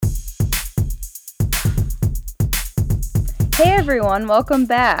Hey everyone, welcome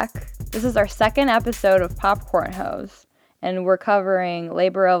back. This is our second episode of Popcorn Hose, and we're covering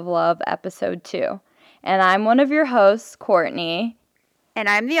Labor of Love episode 2. And I'm one of your hosts, Courtney. And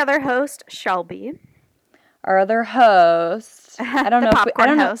I'm the other host, Shelby. Our other host, I don't know. Host.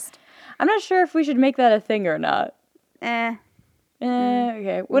 I'm not sure if we should make that a thing or not. Okay.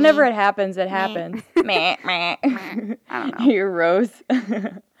 Whenever it happens, it happens. Meh, meh. I don't know. You're Rose.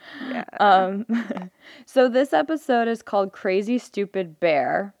 Yeah. So this episode is called Crazy Stupid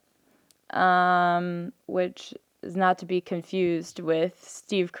Bear, which is not to be confused with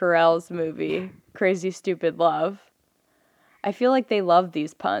Steve Carell's movie, Crazy Stupid Love. I feel like they love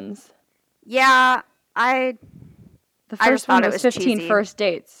these puns. Yeah, The first one was 15 cheesy. First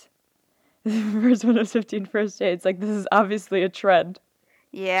Dates. The first one was 15 First Dates. Like, this is obviously a trend.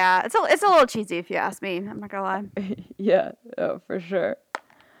 Yeah, it's a little cheesy if you ask me. I'm not gonna lie. Yeah, oh, for sure.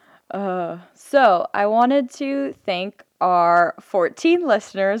 So I wanted to thank our 14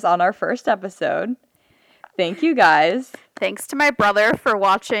 listeners on our first episode. Thank you guys. Thanks to my brother for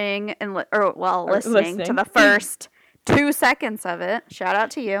watching and listening to the first 2 seconds of it. Shout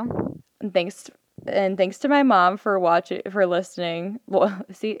out to you. And thanks to my mom for listening. Well,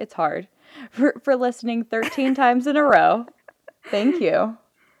 see, it's hard. For listening 13 times in a row. Thank you.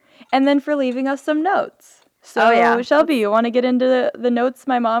 And then for leaving us some notes. So, yeah. Shelby, you want to get into the notes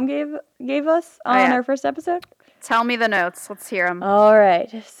my mom gave us on our first episode? Tell me the notes. Let's hear them. All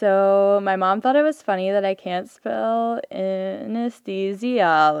right. So, my mom thought it was funny that I can't spell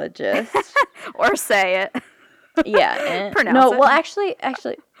anesthesiologist. Or say it. Yeah. Pronounce it. Well, actually, I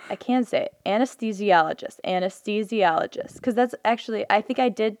can say it. Anesthesiologist. Because that's actually, I think I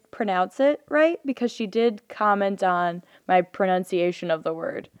did pronounce it right because she did comment on my pronunciation of the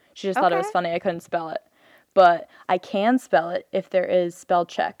word. She just thought it was funny I couldn't spell it. But I can spell it if there is spell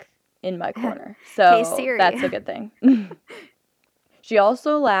check in my corner. So Hey, Siri. That's a good thing. She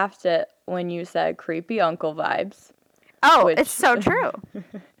also laughed at when you said creepy uncle vibes. Oh, it's so true.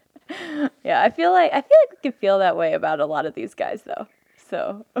 Yeah, I feel like we can feel that way about a lot of these guys though.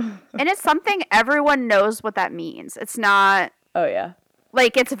 So And it's something everyone knows what that means. It's not oh yeah.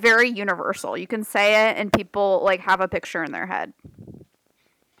 like it's very universal. You can say it and people like have a picture in their head.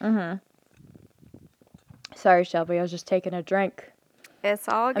 Mm-hmm. Sorry, Shelby, I was just taking a drink. It's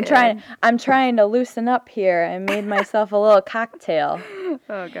all good. I'm trying to loosen up here. I made myself a little cocktail.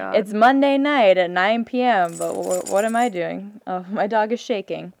 Oh god. It's Monday night at 9 p.m., but what am I doing? Oh, my dog is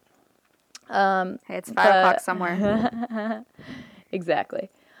shaking. Hey, it's 5 o'clock somewhere.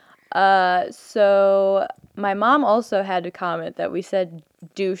 Exactly. So my mom also had to comment that we said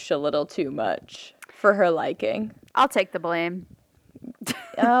douche a little too much for her liking. I'll take the blame.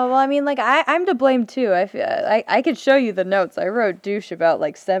 Well, I mean, like, I'm to blame, too. I could show you the notes. I wrote douche about,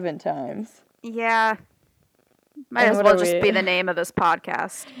 like, 7 times. Yeah. Might as well just be the name of this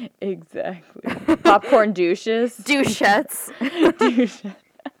podcast. Exactly. Popcorn douches. Douchettes. Douche.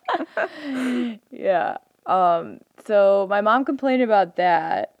 Yeah. So my mom complained about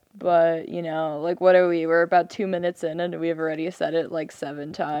that, but, you know, like, what are we? We're about 2 minutes in, and we've already said it, like,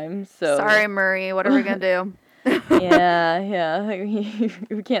 7 times, so... Sorry, Murray. What are we gonna do? Yeah.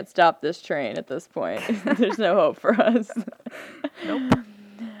 We can't stop this train at this point. There's no hope for us. Nope.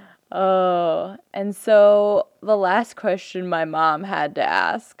 Oh, and so the last question my mom had to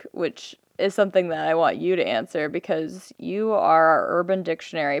ask, which is something that I want you to answer because you are our Urban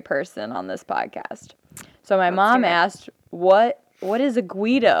Dictionary person on this podcast. So my mom asked, what is a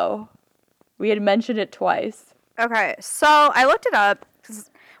Guido? We had mentioned it twice. Okay, so I looked it up because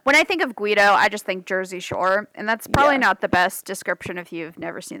when I think of Guido, I just think Jersey Shore, and that's probably not the best description if you've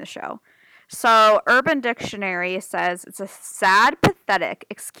never seen the show. So Urban Dictionary says it's a sad, pathetic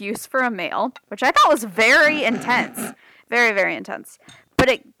excuse for a male, which I thought was very intense. Very, very intense. But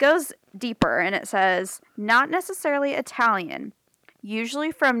it goes deeper, and it says, not necessarily Italian,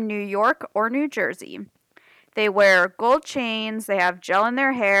 usually from New York or New Jersey. They wear gold chains, they have gel in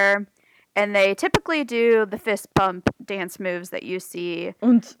their hair, and they typically do the fist bump dance moves that you see.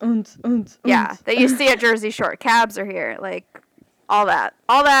 Yeah, that you see at Jersey Shore. Cabs are here. Like, all that.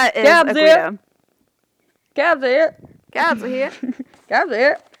 All that is Cabs a Guido. Cabs here. Cabs are here. Cabs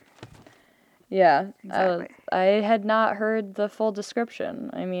here. Yeah, Exactly. I had not heard the full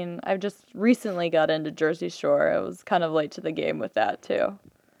description. I mean, I've just recently got into Jersey Shore. I was kind of late to the game with that, too.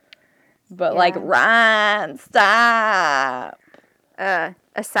 But, like, Ron, stop.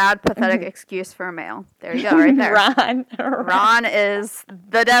 A sad, pathetic excuse for a male. There you go, right there. Ron is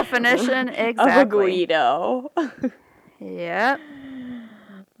the definition exactly. Of a Guido. Yep.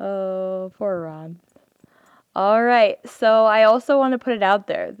 Oh, poor Ron. All right, so I also want to put it out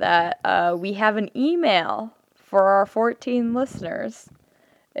there that we have an email for our 14 listeners.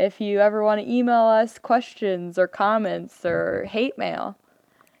 If you ever want to email us questions or comments or hate mail,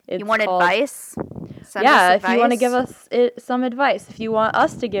 you want advice? Send us advice. If you want to give us some advice, if you want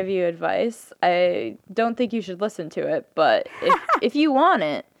us to give you advice, I don't think you should listen to it, but if you want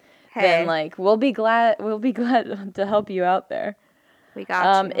it, then like we'll be glad to help you out there. We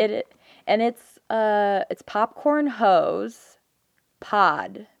got you. It's popcorn hose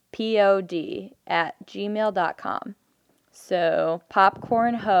pod pod at gmail.com. So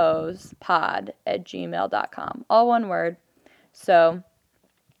popcornhosepod@gmail.com. All one word. So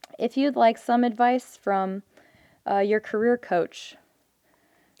if you'd like some advice from your career coach,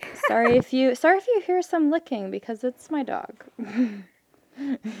 sorry if you hear some licking because it's my dog.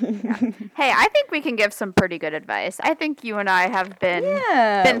 Yeah. Hey, I think we can give some pretty good advice. I think you and I have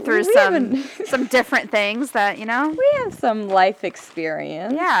been through some different things that, you know. We have some life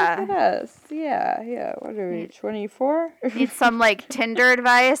experience. Yeah. Look at us. Yeah. What are we, 24? Need some, like, Tinder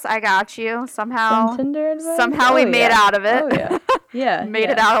advice? I got you. Somehow. Some Tinder advice? Somehow we made out of it. Oh, yeah. Yeah. Made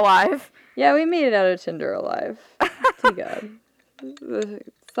it out alive. Yeah, we made it out of Tinder alive. Too good.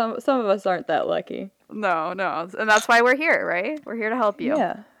 Some of us aren't that lucky. No, and that's why we're here, right? We're here to help you.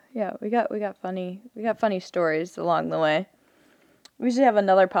 Yeah. We got funny stories along the way. We should have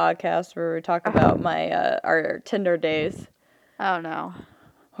another podcast where we talk about my our Tinder days. Oh no.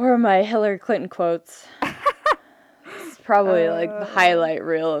 Or my Hillary Clinton quotes. It's probably like the highlight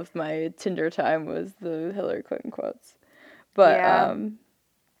reel of my Tinder time was the Hillary Clinton quotes. But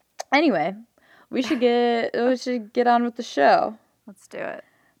anyway, we should get on with the show. Let's do it.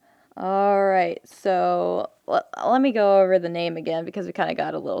 All right, so let me go over the name again because we kind of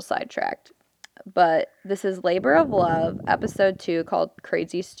got a little sidetracked. But this is Labor of Love, episode 2, called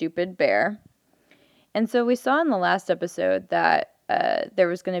Crazy Stupid Bear. And so we saw in the last episode that there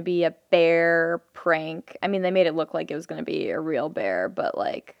was going to be a bear prank. I mean, they made it look like it was going to be a real bear, but,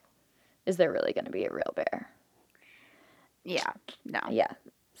 like, is there really going to be a real bear? Yeah, no. Yeah.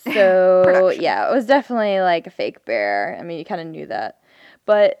 So, yeah, it was definitely, like, a fake bear. I mean, you kind of knew that.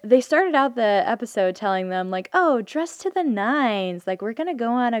 But they started out the episode telling them, like, oh, dress to the nines. Like, we're going to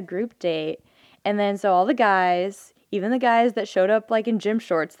go on a group date. And then so all the guys, even the guys that showed up, like, in gym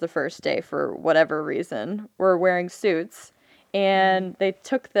shorts the first day for whatever reason, were wearing suits. And they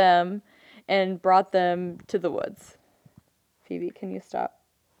took them and brought them to the woods. Phoebe, can you stop?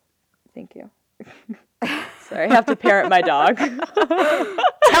 Thank you. Sorry, I have to parent my dog.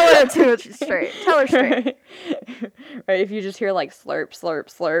 Tell her to straight. Tell her straight. Right, if you just hear like slurp, slurp,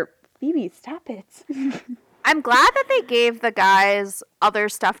 slurp, Phoebe, stop it. I'm glad that they gave the guys other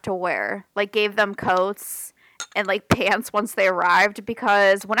stuff to wear. Like gave them coats and like pants once they arrived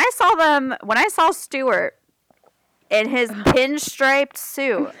because when I saw Stuart in his pinstriped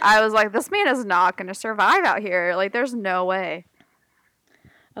suit, I was like, this man is not going to survive out here. Like there's no way.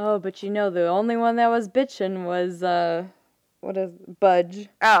 Oh, but you know, the only one that was bitching was, Budge.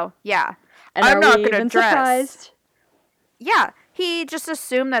 Oh, yeah. And I'm not going to dress. Surprised? Yeah, he just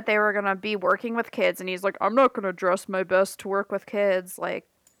assumed that they were going to be working with kids, and he's like, I'm not going to dress my best to work with kids. Like,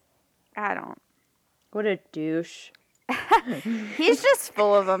 I don't. What a douche. He's just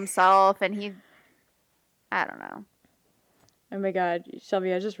full of himself, and I don't know. Oh my god,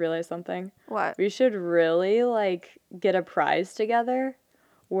 Shelby, I just realized something. What? We should really, like, get a prize together.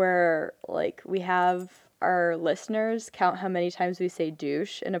 Where, like, we have our listeners count how many times we say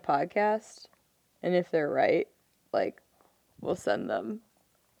douche in a podcast. And if they're right, like, we'll send them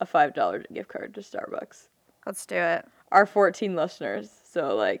a $5 gift card to Starbucks. Let's do it. Our 14 listeners.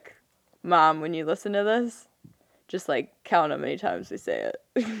 So, like, Mom, when you listen to this, just, like, count how many times we say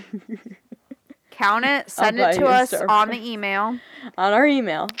it. Count it. Send it to us on the email. On our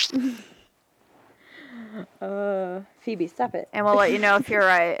email. Phoebe, stop it. And we'll let you know if you're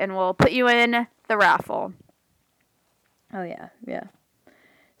right, and we'll put you in the raffle. Oh, yeah.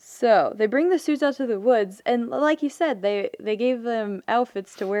 So, they bring the suits out to the woods, and like you said, they gave them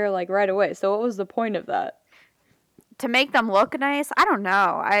outfits to wear, like, right away. So, what was the point of that? To make them look nice? I don't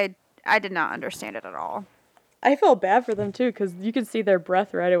know. I did not understand it at all. I felt bad for them, too, because you could see their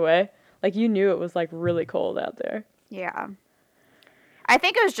breath right away. Like, you knew it was, like, really cold out there. Yeah. I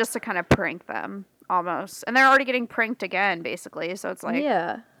think it was just to kind of prank them. Almost. And they're already getting pranked again, basically. So it's like,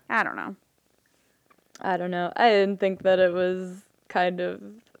 yeah. I don't know. I didn't think that it was kind of,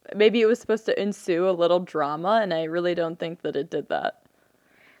 maybe it was supposed to ensue a little drama, and I really don't think that it did that.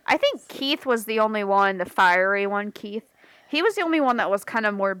 I think Keith was the only one, the fiery one, Keith. He was the only one that was kind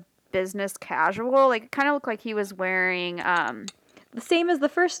of more business casual. Like, it kind of looked like he was wearing, the same as the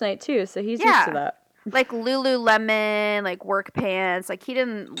first night, too, so he's used to that. Like Lululemon, like work pants. Like he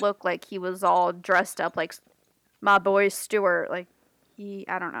didn't look like he was all dressed up like my boy Stuart. Like,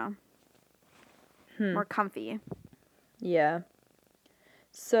 I don't know. More comfy. Yeah.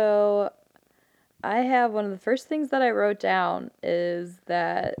 So I have one of the first things that I wrote down is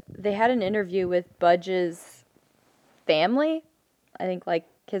that they had an interview with Budge's family. I think like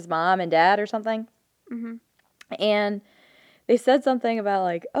his mom and dad or something. Mm-hmm. And they said something about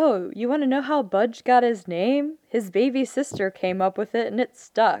like, oh, you want to know how Budge got his name? His baby sister came up with it and it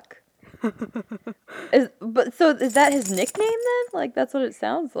stuck. So is that his nickname then? Like that's what it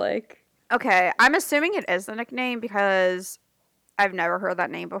sounds like. Okay, I'm assuming it is the nickname because I've never heard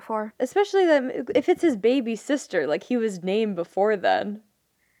that name before. Especially that if it's his baby sister, like he was named before then.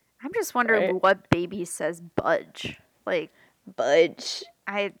 I'm just wondering what baby says Budge. Like, Budge.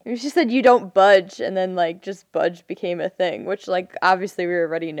 She said you don't budge, and then like just Budge became a thing, which like obviously we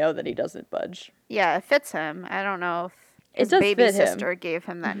already know that he doesn't budge. Yeah, it fits him. I don't know if his baby sister gave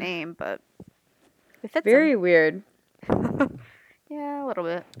him that name, but it fits Very him. Weird. Yeah, a little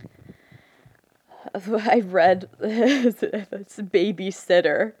bit. I read it's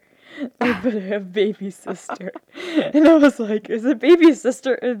babysitter. But I have baby sister, and I was like, "Is a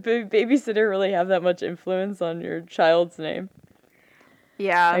babysitter really have that much influence on your child's name?"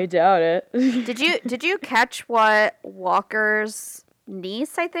 Yeah, I doubt it. Did you catch what Walker's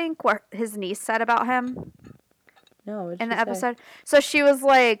niece? I think what his niece said about him. No, in the episode. So she was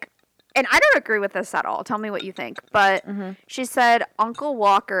like, and I don't agree with this at all. Tell me what you think. But she said Uncle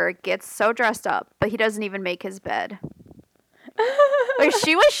Walker gets so dressed up, but he doesn't even make his bed. Like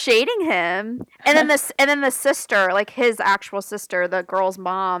she was shading him, and then the sister, like his actual sister, the girl's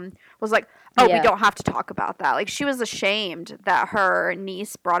mom, was like, "Oh, we don't have to talk about that." Like she was ashamed that her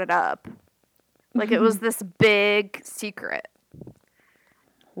niece brought it up. Like it was this big secret.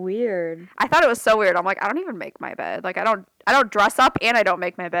 Weird. I thought it was so weird. I'm like, I don't even make my bed. Like I don't dress up and I don't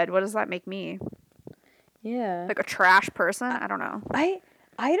make my bed. What does that make me? Yeah. Like a trash person? I don't know.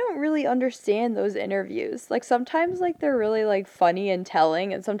 I don't really understand those interviews. Like sometimes like they're really like funny and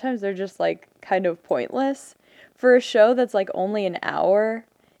telling, and sometimes they're just like kind of pointless for a show that's like only an hour,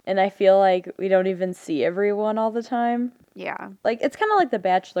 and I feel like we don't even see everyone all the time. Yeah. Like it's kind of like The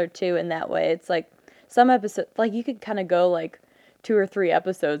Bachelor too in that way. It's like some episodes like you could kind of go like 2 or 3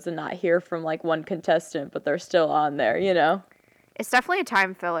 episodes and not hear from like one contestant, but they're still on there, you know? It's definitely a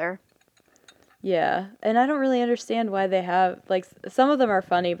time filler. Yeah, and I don't really understand why they have, like, some of them are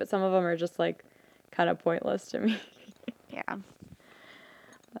funny, but some of them are just, like, kind of pointless to me. Yeah. I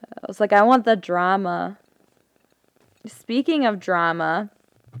was like, I want the drama. Speaking of drama,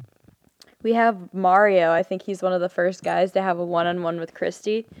 we have Mario. I think he's one of the first guys to have a one-on-one with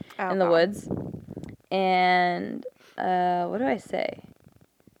Christy in the woods. And, what do I say?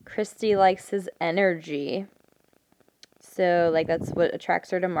 Christy likes his energy. So, like, that's what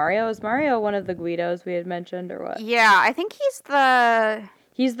attracts her to Mario. Is Mario one of the Guidos we had mentioned, or what? Yeah, I think he's the...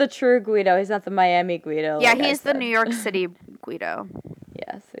 He's the true Guido. He's not the Miami Guido. Yeah, he's the New York City Guido.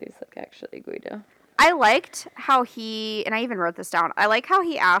 Yeah, so he's, like, actually Guido. I liked how he... And I even wrote this down. I like how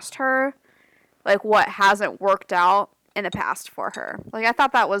he asked her, like, what hasn't worked out in the past for her. Like, I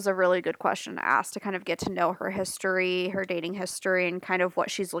thought that was a really good question to ask, to kind of get to know her history, her dating history, and kind of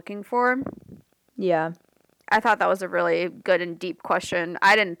what she's looking for. Yeah. I thought that was a really good and deep question.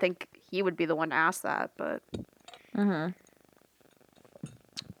 I didn't think he would be the one to ask that, but...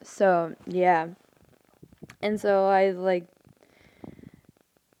 So, yeah. And so I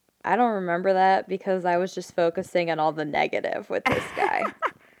don't remember that because I was just focusing on all the negative with this guy.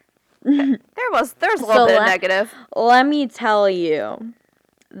 There's a little bit of negative. Let me tell you.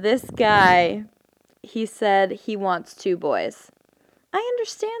 This guy, he said he wants 2 boys. I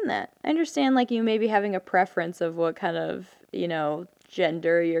understand that. I understand, like, you maybe having a preference of what kind of, you know,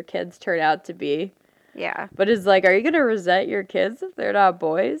 gender your kids turn out to be. Yeah. But it's like, are you going to resent your kids if they're not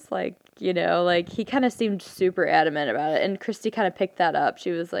boys? Like, you know, like, he kind of seemed super adamant about it. And Christy kind of picked that up.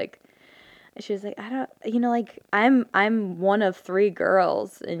 She was like, I don't, you know, like, I'm one of 3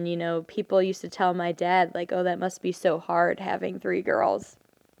 girls. And, you know, people used to tell my dad, like, oh, that must be so hard having 3 girls.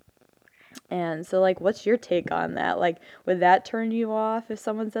 And so, like, what's your take on that? Like, would that turn you off if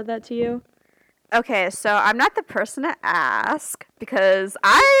someone said that to you? Okay, so I'm not the person to ask because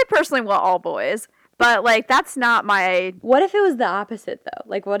I personally want all boys. But, like, that's not my... What if it was the opposite, though?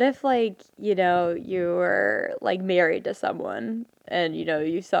 Like, what if, like, you know, you were, like, married to someone and, you know,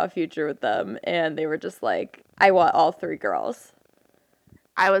 you saw a future with them and they were just like, I want all 3 girls.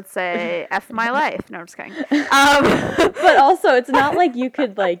 I would say F my life. No, I'm just kidding. But also, it's not like you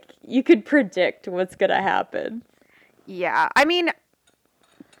could predict what's going to happen. Yeah. I mean,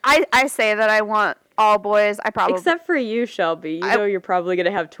 I say that I want all boys. I probably. Except for you, Shelby. You know you're probably going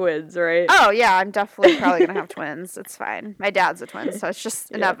to have twins, right? Oh, yeah, I'm definitely probably going to have twins. It's fine. My dad's a twin, so it's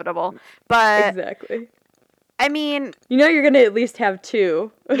just inevitable. But, exactly. I mean... You know you're going to at least have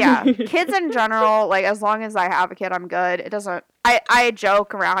 2. Yeah. Kids in general, like, as long as I have a kid, I'm good. It doesn't... I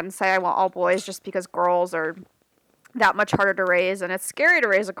joke around and say I want all boys just because girls are that much harder to raise, and it's scary to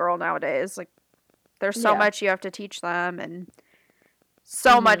raise a girl nowadays. Like, there's so much you have to teach them, and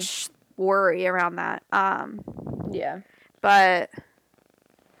so much worry around that. Yeah. But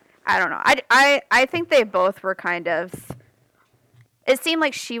I don't know. I think they both were kind of. It seemed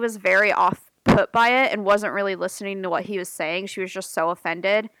like she was very off put by it and wasn't really listening to what he was saying. She was just so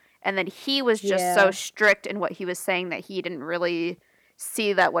offended, and then he was just so strict in what he was saying that he didn't really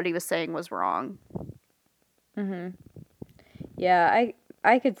see that what he was saying was wrong. Mhm. Yeah,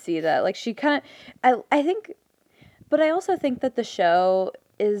 I could see that. Like she kind of, I think, but I also think that the show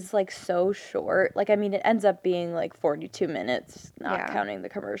is like so short. Like I mean, it ends up being like 42 minutes, not counting the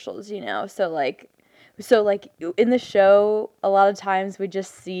commercials, you know. So like in the show, a lot of times we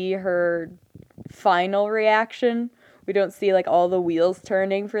just see her final reaction. We don't see like all the wheels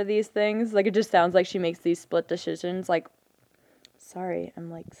turning for these things. Like it just sounds like she makes these split decisions. Like, sorry, I'm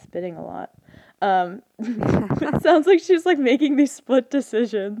like spitting a lot. It sounds like she's like making these split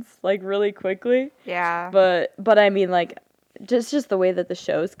decisions like really quickly. Yeah. But I mean like just the way that the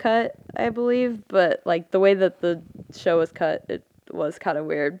show's cut, I believe, but like the way that the show was cut, it was kind of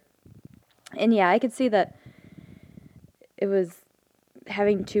weird. And yeah, I could see that it was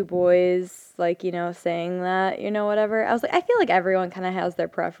having 2 boys, like, you know, saying that, you know, whatever. I was like, I feel like everyone kind of has their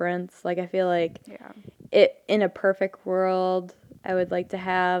preference. Like, I feel like it in a perfect world, I would like to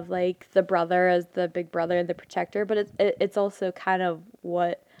have like the brother as the big brother and the protector, but it's also kind of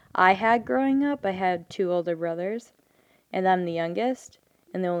what I had growing up. I had 2 older brothers, and I'm the youngest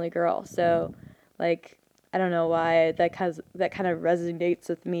and the only girl. So, like, I don't know why that kind of resonates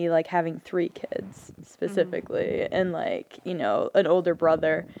with me, like having 3 kids specifically, and like, you know, an older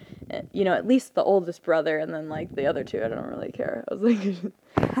brother, you know, at least the oldest brother, and then like the other 2, I don't really care. I was like,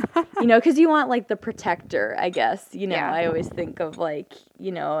 you know, because you want like the protector, I guess. You know, I always think of like,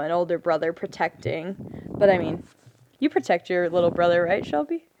 you know, an older brother protecting, but I mean, you protect your little brother, right,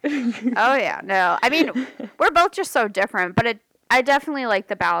 Shelby? Oh yeah, no. I mean, we're both just so different, but I definitely like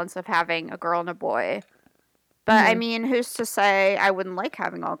the balance of having a girl and a boy. But, I mean, who's to say I wouldn't like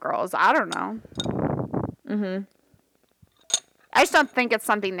having all girls? I don't know. I just don't think it's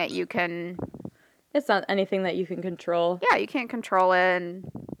something that you can... It's not anything that you can control. Yeah, you can't control it.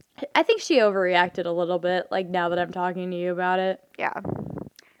 And I think she overreacted a little bit, like, now that I'm talking to you about it. Yeah.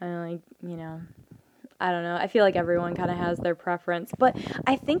 And, like, you know, I don't know. I feel like everyone kind of has their preference. But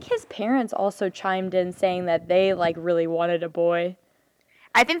I think his parents also chimed in saying that they, like, really wanted a boy.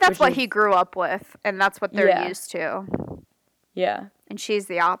 I think that's what he grew up with, and that's what they're used to. Yeah. And she's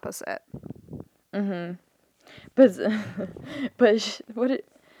the opposite. But what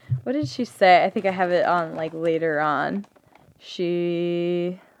did she say? I think I have it on like later on.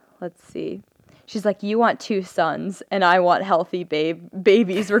 Let's see. She's like, you want 2 sons, and I want healthy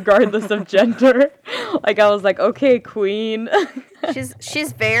babies regardless of gender. Like I was like, okay, queen.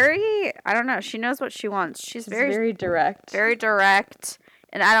 she's very, I don't know. She knows what she wants. She's very direct. Very direct.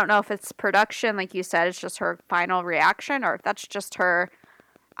 And I don't know if it's production, like you said, it's just her final reaction, or if that's just her,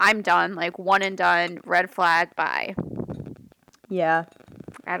 I'm done, like one and done, red flag, bye. Yeah.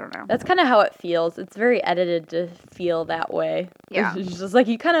 I don't know. That's kind of how it feels. It's very edited to feel that way. Yeah. It's just like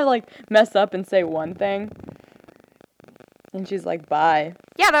you kind of like mess up and say one thing, and she's like, bye.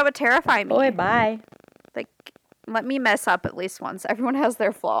 Yeah, that would terrify me. Boy, bye. Like, let me mess up at least once. Everyone has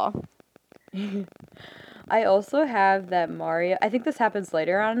their flaw. I also have that Mario, I think this happens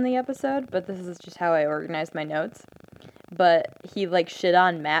later on in the episode, but this is just how I organized my notes. But he like shit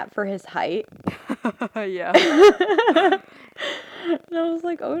on Matt for his height. Yeah. And I was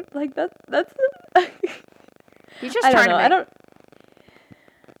like, oh, like that's He's just trying to make...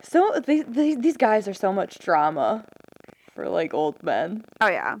 So these guys are so much drama for like old men. Oh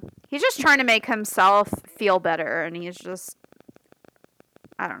yeah. He's just trying to make himself feel better, and he's just,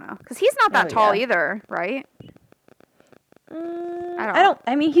 I don't know, because he's not that tall either, right?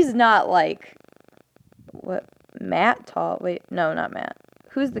 I mean, he's not like what Matt tall. Wait, no, not Matt.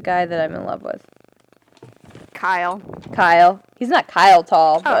 Who's the guy that I'm in love with? Kyle. He's not Kyle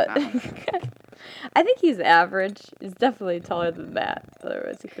tall, but no. I think he's average. He's definitely taller than Matt.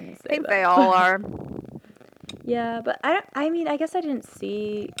 Otherwise, he couldn't say that. I think they all are. Yeah, but I mean, I guess I didn't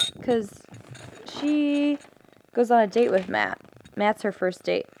see, because she goes on a date with Matt. Matt's her first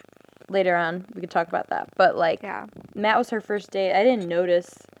date. Later on, we could talk about that. But, like, Matt was her first date. I didn't notice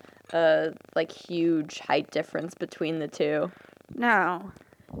a like huge height difference between the two. No.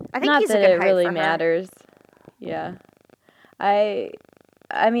 I think Not he's that a good it height really for her. matters. Yeah. I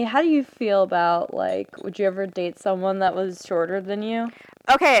I mean, how do you feel about like would you ever date someone that was shorter than you?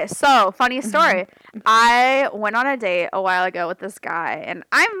 Okay, so funny story. I went on a date a while ago with this guy, and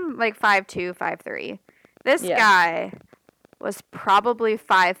I'm like 5'2", 5'3". This Yeah. guy was probably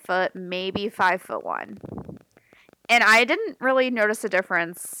 5 foot, maybe 5'1". And I didn't really notice a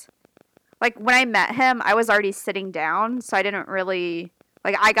difference. Like when I met him, I was already sitting down, so I didn't really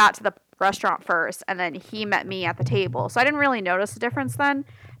like I got to the restaurant first and then he met me at the table. So I didn't really notice a difference then.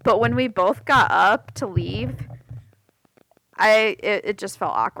 But when we both got up to leave, it just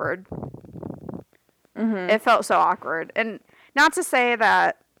felt awkward. Mhm. It felt so awkward. And not to say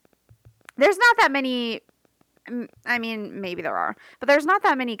that there's not that many, I mean, maybe there are, but there's not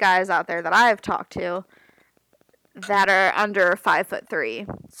that many guys out there that I've talked to that are under 5'3".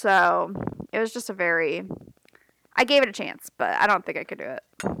 So it was just I gave it a chance, but I don't think I could do it.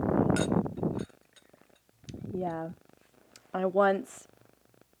 Yeah. I once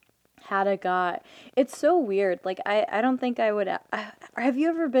had a guy. It's so weird. Like I don't think I would. Have you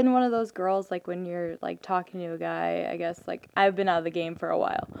ever been one of those girls like when you're like talking to a guy? I guess like I've been out of the game for a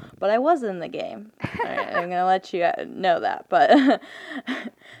while, but I was in the game. All right, I'm gonna let you know that. But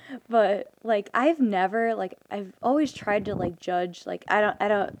but like I've always tried to like judge. Like I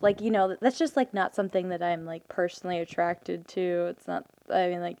don't like that's just like not something that I'm like personally attracted to. It's not. I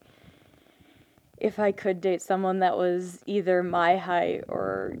mean like. If I could date someone that was either my height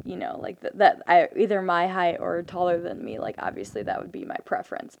or, like either my height or taller than me, like obviously that would be my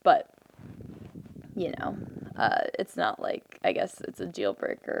preference. But, it's not like, I guess it's a deal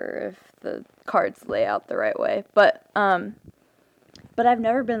breaker if the cards lay out the right way. But I've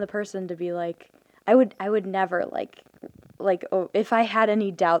never been the person to be like, I would never oh, if I had any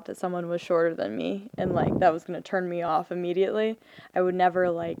doubt that someone was shorter than me and like that was going to turn me off immediately, I would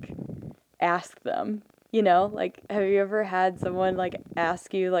never like ask them, like have you ever had someone like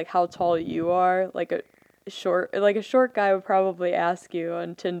ask you like how tall you are? Like a short guy would probably ask you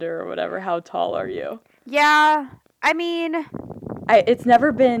on Tinder or whatever, how tall are you? Yeah, I mean, It's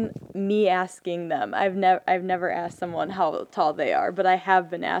never been me asking them. I've never asked someone how tall they are, but I have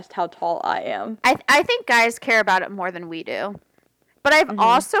been asked how tall I am. I think guys care about it more than we do. But I've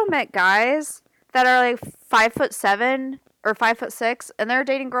also met guys that are like 5'7" or 5'6", and they're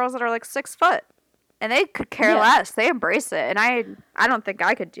dating girls that are like 6 foot, and they could care less. They embrace it, and I don't think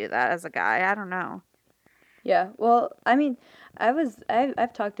I could do that as a guy. I don't know. Yeah, well, I mean,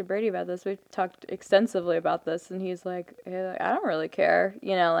 I've talked to Brady about this. We've talked extensively about this, and he's like, hey, I don't really care,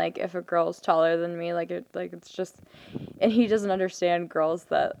 like if a girl's taller than me, it's just, and he doesn't understand girls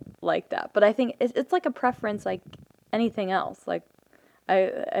that like that. But I think it's like a preference, like anything else. Like,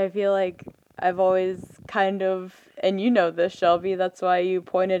 I feel like I've always kind of, and you know this, Shelby, that's why you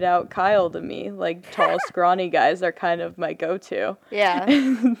pointed out Kyle to me. Like, tall, scrawny guys are kind of my go-to. Yeah.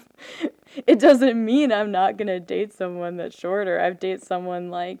 It doesn't mean I'm not going to date someone that's shorter. I've dated someone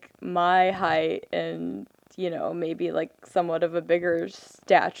like my height and, maybe like somewhat of a bigger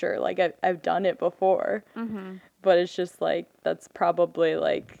stature. Like, I've done it before. Mm-hmm. But it's just like, that's probably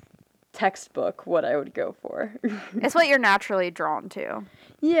like textbook what I would go for. It's what you're naturally drawn to.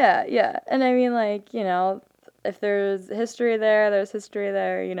 Yeah. And I mean, like, if there's history there, there's history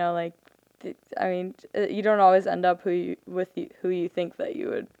there, like, I mean, you don't always end up who you think that you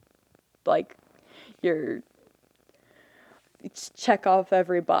would, like, check off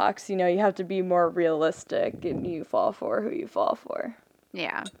every box, you have to be more realistic and you fall for who you fall for.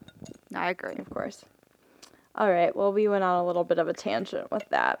 Yeah, I agree. Of course. All right, well, we went on a little bit of a tangent with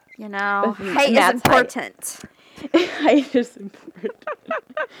that. Height is important. Height is important.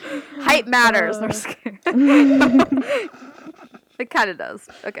 Height matters. It kind of does.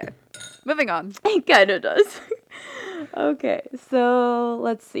 Okay. Moving on. It kind of does. Okay, so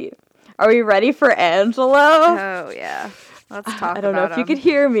let's see. Are we ready for Angelo? Oh, yeah. Let's talk about I don't know if you could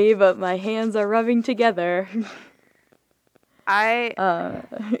hear me, but my hands are rubbing together. So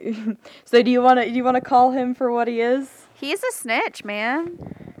do you want to call him for what he is? He's a snitch,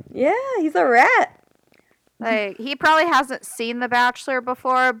 man. Yeah, he's a rat. Like, he probably hasn't seen The Bachelor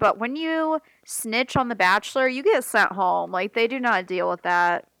before, but when you snitch on The Bachelor, you get sent home. Like, they do not deal with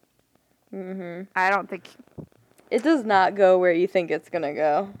that. Mm-hmm. I don't think... It does not go where you think it's gonna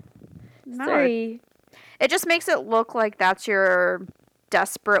go. No. Sorry. It just makes it look like that's your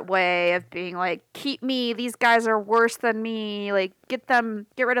desperate way of being like, keep me, these guys are worse than me, like, get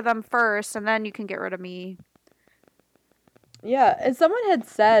rid of them first, and then you can get rid of me. Yeah, and someone had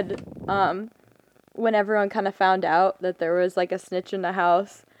said, when everyone kind of found out that there was, like, a snitch in the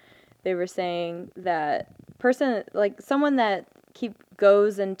house, they were saying that someone that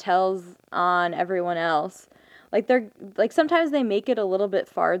goes and tells on everyone else, like they're like sometimes they make it a little bit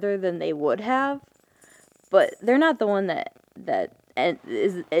farther than they would have, but they're not the one that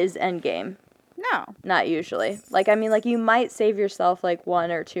is end game. No. Not usually. Like, I mean, like, you might save yourself, like,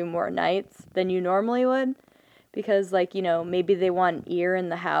 1 or 2 more nights than you normally would. Because, like, you know, maybe they want an ear in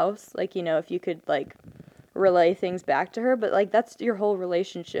the house. Like, you know, if you could, like, relay things back to her. But, like, that's your whole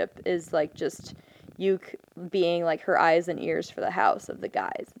relationship is, like, just you being, like, her eyes and ears for the house of the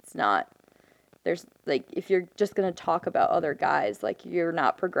guys. It's not, there's, like, if you're just going to talk about other guys, like, you're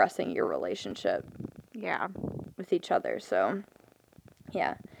not progressing your relationship. Yeah. With each other. So,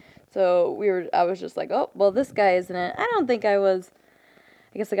 yeah. So I was just like, oh, well, this guy isn't it. I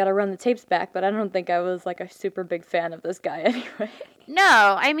guess I gotta run the tapes back, but I don't think I was like a super big fan of this guy anyway.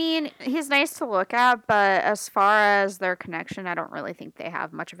 No, I mean, he's nice to look at, but as far as their connection, I don't really think they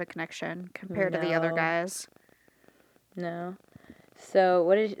have much of a connection compared to the other guys. No. So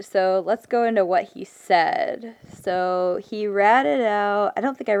let's go into what he said. So he ratted out, I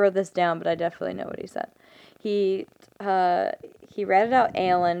don't think I wrote this down, but I definitely know what he said. He ratted out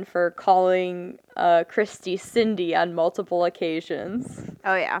Alan for calling Christy Cindy on multiple occasions.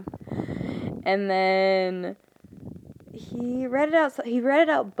 Oh yeah. And then he ratted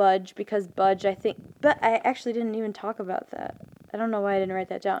out Budge because Budge, but I actually didn't even talk about that. I don't know why I didn't write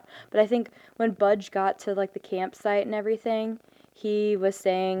that down. But I think when Budge got to like the campsite and everything, he was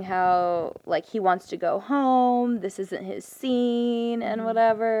saying how, like, he wants to go home, this isn't his scene, and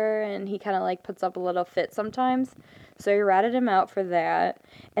whatever, and he kind of, like, puts up a little fit sometimes. So he ratted him out for that.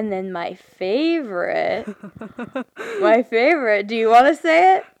 And then my favorite, do you want to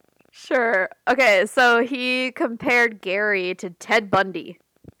say it? Sure. Okay, so he compared Gary to Ted Bundy.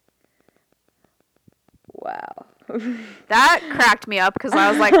 Wow. That cracked me up because I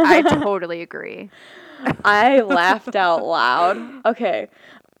was like, I totally agree. I laughed out loud. Okay,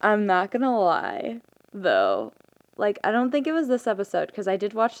 I'm not gonna lie, though. Like, I don't think it was this episode, because I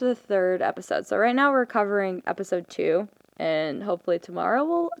did watch the 3rd episode. So right now we're covering episode 2, and hopefully tomorrow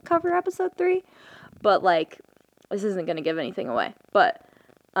we'll cover episode 3. But, like, this isn't gonna give anything away. But,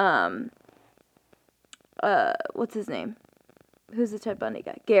 what's his name? Who's the Ted Bundy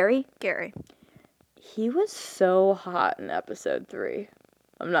guy? Gary? Gary. He was so hot in episode 3.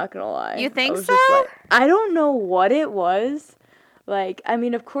 I'm not gonna lie. You think so? Like, I don't know what it was. Like, I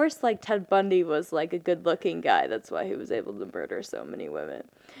mean, of course, like, Ted Bundy was, like, a good-looking guy. That's why he was able to murder so many women.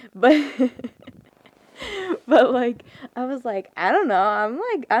 But, but, like, I was like, I don't know.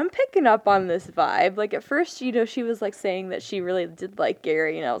 I'm picking up on this vibe. Like, at first, you know, she was, like, saying that she really did like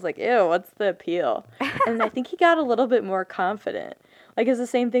Gary. And I was like, ew, what's the appeal? And I think he got a little bit more confident. Like, it's the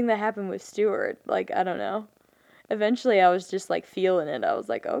same thing that happened with Stuart. Like, I don't know. Eventually, I was just, like, feeling it. I was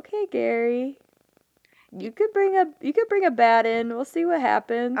like, okay, Gary. You could bring a bat in. We'll see what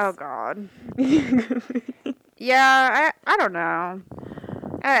happens. Oh God. Yeah, I don't know.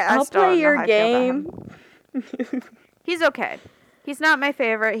 I'll play your game. He's okay. He's not my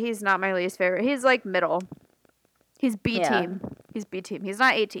favorite. He's not my least favorite. He's like middle. He's B team. He's B team. He's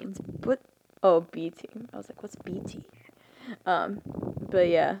not A team. What? Oh, B team. I was like, what's B team? But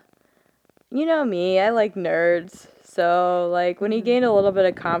yeah. You know me. I like nerds. So, like, when he gained a little bit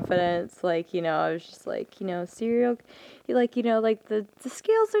of confidence, like, you know, I was just like, you know, like, you know, like, the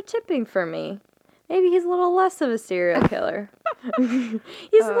scales are tipping for me. Maybe he's a little less of a serial killer.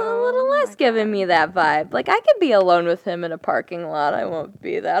 He's a little less giving me that vibe. Like, I could be alone with him in a parking lot. I won't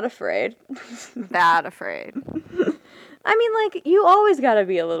be that afraid. That afraid. I mean, like, you always gotta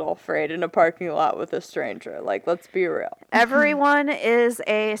be a little afraid in a parking lot with a stranger. Like, let's be real. Everyone is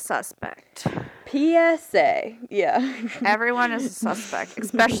a suspect. PSA. Yeah. Everyone is a suspect,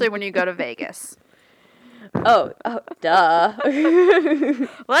 especially when you go to Vegas. Oh, duh.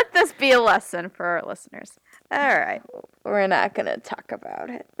 Let this be a lesson for our listeners. All right. We're not gonna talk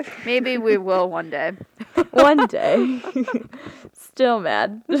about it. Maybe we will one day. One day. Still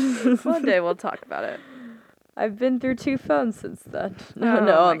mad. One day we'll talk about it. I've been through 2 phones since then.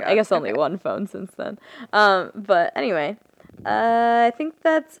 I guess only 1 phone since then. But anyway, I think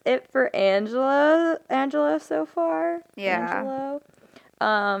that's it for Angela so far. Yeah.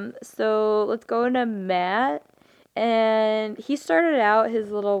 Angelo. So let's go into Matt. And he started out his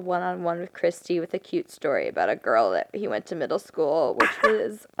little one-on-one with Christy with a cute story about a girl that he went to middle school, which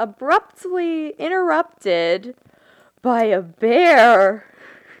was abruptly interrupted by a bear.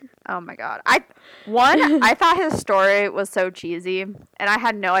 Oh my god. I thought his story was so cheesy, and I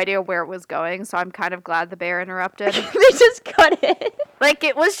had no idea where it was going, so I'm kind of glad the bear interrupted. They just cut it. Like,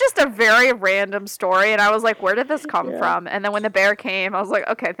 it was just a very random story, and I was like, where did this come Yeah. from? And then when the bear came, I was like,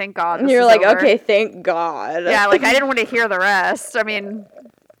 okay, thank God. And This you're is like, over. okay, thank God. Yeah, like, I didn't want to hear the rest. I mean,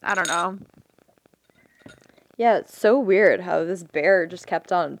 I don't know. Yeah, it's so weird how this bear just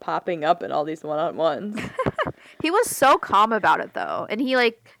kept on popping up in all these one-on-ones. He was so calm about it, though. And he,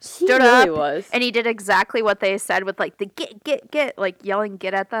 like, He stood really up, was. and he did exactly what they said with, like, the get, like, yelling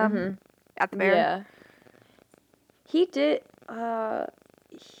get at them, Mhm. at the bear. Yeah. He did,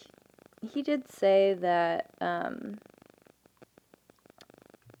 he did say that, I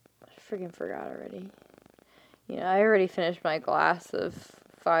freaking forgot already. You know, I already finished my glass of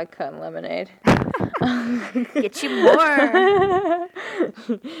vodka and lemonade. Get you more.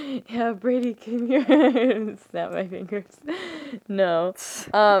 Yeah, Brady, can you snap my fingers? No.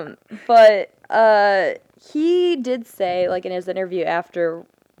 But he did say, like, in his interview after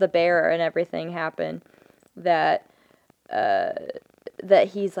the bear and everything happened, that that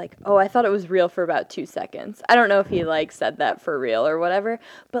he's like, oh, I thought it was real for about 2 seconds. I don't know if he, like, said that for real or whatever,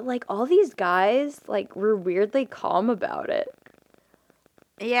 but, like, all these guys, like, were weirdly calm about it.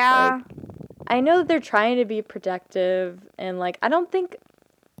 Yeah. Like, I know that they're trying to be protective, and, like, I don't think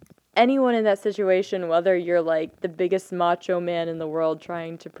anyone in that situation, whether you're, like, the biggest macho man in the world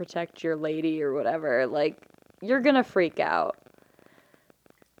trying to protect your lady or whatever, like, you're gonna freak out.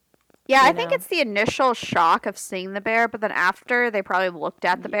 Yeah, I You think know? it's the initial shock of seeing the bear, but then after they probably looked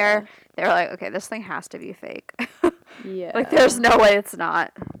at the bear, they were like, okay, this thing has to be fake. Yeah. Like, there's no way it's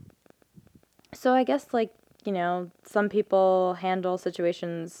not. So I guess, like, you know, some people handle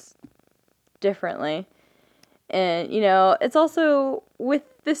situations differently. And, you know, it's also with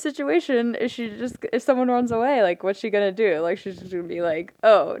this situation, if someone runs away, like, what's she gonna do? Like, she's just gonna be like,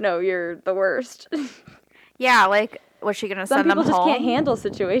 oh, no, you're the worst. Yeah, like, was she going to Some send them people just home? can't handle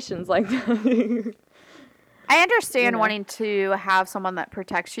situations like that. I understand You know. wanting to have someone that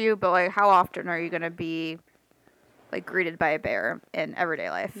protects you, but, like, how often are you going to be, like, greeted by a bear in everyday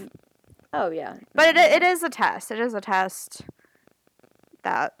life? Oh, yeah. But it is a test. It is a test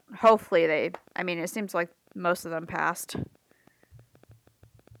that hopefully I mean, it seems like most of them passed.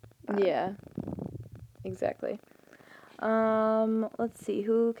 Yeah. Exactly. Let's see,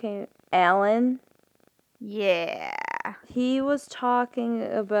 who came? Alan. Yeah. He was talking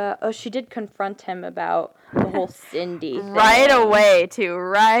about, oh, she did confront him about the whole Cindy thing. Right away, too.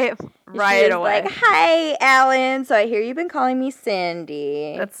 Right She away. was like, hi, Alan, so I hear you've been calling me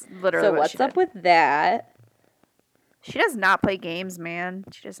Cindy. That's literally So what what's she up did. with that? She does not play games, man.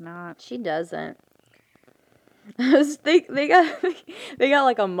 She does not. She doesn't. they got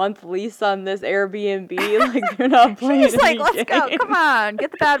like a month lease on this Airbnb. Like, they're not playing. She's like, any let's go. games. Come on. Get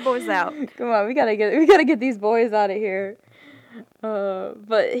the bad boys out. Come on, we gotta get these boys out of here.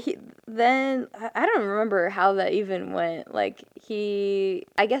 But then I don't remember how that even went. Like,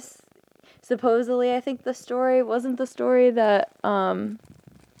 I guess supposedly, I think the story wasn't the story that oh,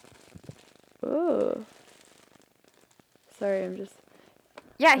 sorry, I'm just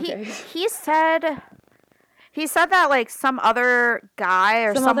Yeah, okay. he said that, like, some other guy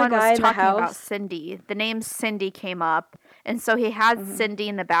or Some other someone guy was in the talking about house. Cindy. The name Cindy came up, and so he had Cindy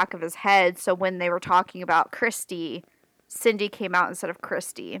in the back of his head, so when they were talking about Christy, Cindy came out instead of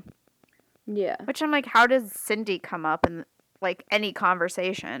Christy. Yeah. Which I'm like, how does Cindy come up in, like, any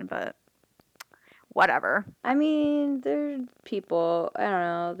conversation? But whatever. I mean, they're people, I don't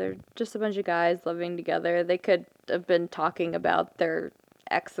know, they're just a bunch of guys living together. They could have been talking about their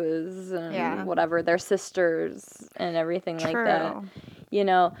exes and Yeah. whatever, their sisters and everything like that. True. You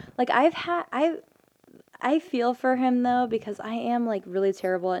know, like, I feel for him, though, because I am, like, really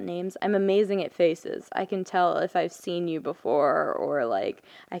terrible at names. I'm amazing at faces. I can tell if I've seen you before, or, like,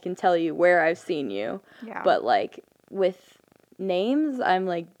 I can tell you where I've seen you. Yeah. But, like, with names, I'm,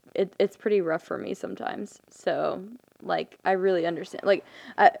 like, it's pretty rough for me sometimes. So, like, I really understand. Like,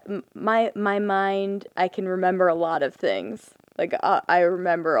 my mind, I can remember a lot of things. Like, I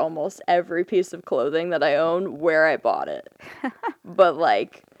remember almost every piece of clothing that I own, where I bought it. But,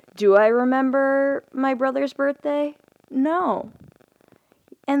 like, do I remember my brother's birthday? No.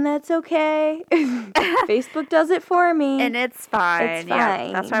 And that's okay. Facebook does it for me. And it's fine. It's Yeah,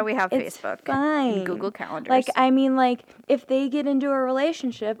 fine. that's why we have It's Facebook fine. and Google Calendars. Like, I mean, like, if they get into a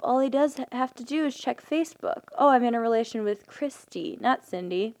relationship, all he does have to do is check Facebook. Oh, I'm in a relation with Christy, not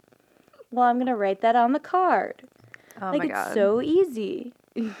Cindy. Well, I'm going to write that on the card. oh Like, my it's god. so easy.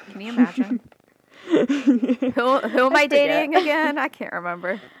 Can you imagine? Who am I dating again? I can't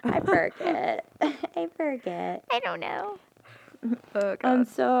remember. I forget. I forget. I don't know. Oh, God. And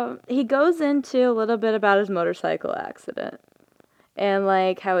so he goes into a little bit about his motorcycle accident and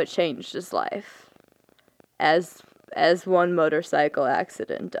like how it changed his life, as one motorcycle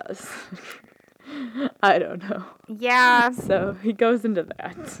accident does. I don't know. Yeah. So he goes into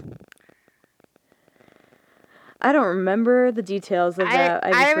that. I don't remember the details of that.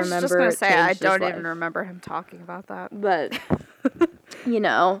 I was remember just gonna it say I changed his don't even life. remember him talking about that. But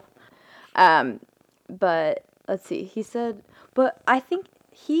but let's see. He said, but I think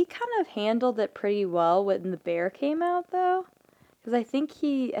he kind of handled it pretty well when the bear came out, though, because I think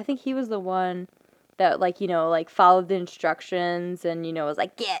he was the one that like followed the instructions and was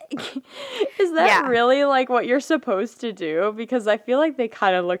like, get. Is that really like what you're supposed to do? Because I feel like they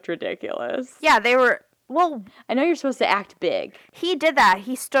kind of looked ridiculous. Yeah, they were. Well, I know you're supposed to act big. He did that.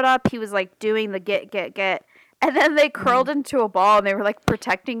 He stood up. He was like doing the get. And then they curled into a ball and they were like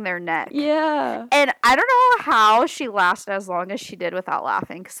protecting their neck. Yeah. And I don't know how she lasted as long as she did without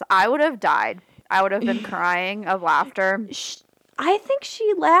laughing, because I would have died. I would have been crying of laughter. I think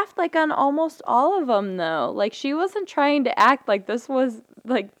she laughed like on almost all of them, though. Like she wasn't trying to act like this was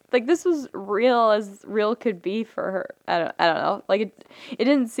like this was real as real could be for her. I don't know. Like it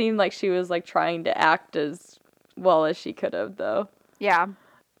didn't seem like she was like trying to act as well as she could have, though. Yeah.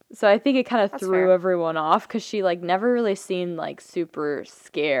 So I think it kind of threw everyone off because she like never really seemed like super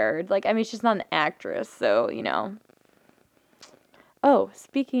scared. Like, I mean, she's not an actress, so Oh,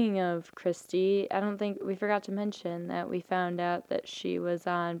 speaking of Christy, I don't think we forgot to mention that we found out that she was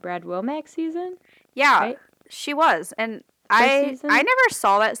on Brad Womack's season. Yeah, right? She was, and I never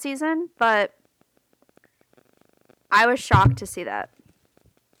saw that season, but I was shocked to see that.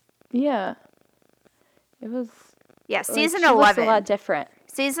 Yeah, it was. Yeah, season like, 11. Looks a lot different.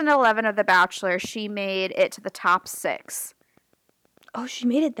 Season 11 of The Bachelor, she made it to the top 6. Oh, she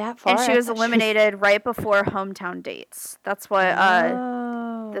made it that far. And she was eliminated right before Hometown Dates. That's what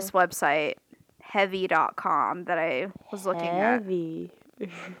this website, heavy.com, that I was looking at.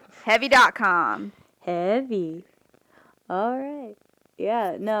 Heavy.com. Heavy. All right.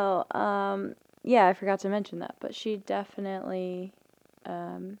 Yeah, no, yeah, I forgot to mention that, but she definitely,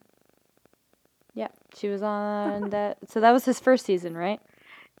 yeah, she was on that. So that was his first season, right?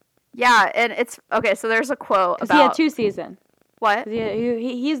 Yeah, and it's, okay, so there's a quote about. He had 2 seasons. What?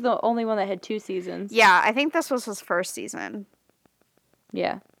 He's the only one that had 2 seasons. Yeah, I think this was his first season.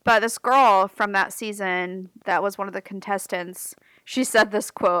 Yeah. But this girl from that season that was one of the contestants, she said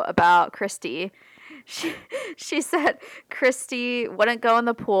this quote about Christy. She said Christy wouldn't go in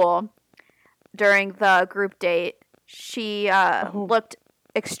the pool during the group date. She looked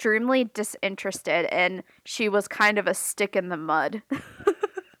extremely disinterested, and she was kind of a stick in the mud.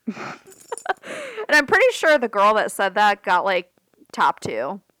 And I'm pretty sure the girl that said that got like top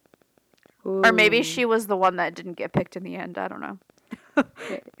 2. Ooh. Or maybe she was the one that didn't get picked in the end. I don't know.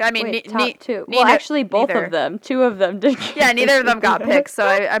 I mean, top 2. Well, actually, both of them. 2 of them did. Yeah, neither of them got picked. So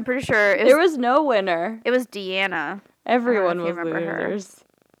I'm pretty sure there was no winner. It was Deanna. Everyone was losers. Her.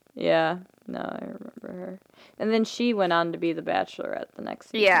 Yeah, no, I remember her. And then she went on to be the Bachelorette the next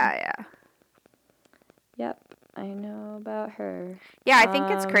season. Yeah. Yep, I know about her. Yeah, I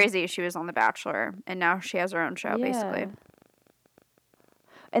think it's crazy she was on The Bachelor, and now she has her own show, basically.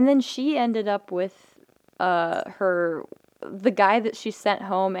 And then she ended up with the guy that she sent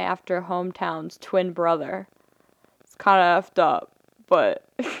home after Hometown's twin brother. It's kind of effed up, but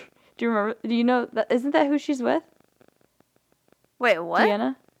do you know that? Isn't that who she's with? Wait, what?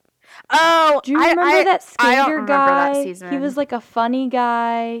 Deanna? Oh, do you remember that skater I don't remember guy? That season. He was like a funny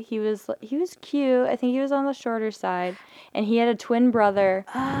guy. He was cute. I think he was on the shorter side, and he had a twin brother.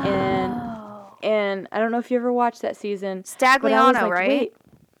 Oh. And I don't know if you ever watched that season. Stagliano, right? Wait.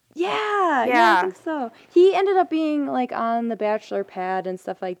 Yeah, I think so. He ended up being like on the Bachelor pad and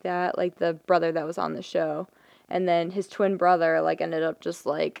stuff like that, like the brother that was on the show, and then his twin brother like ended up just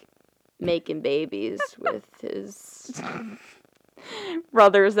like making babies with his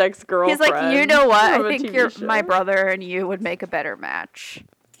brother's ex-girlfriend. He's like, you know what? I think you're my brother and you would make a better match.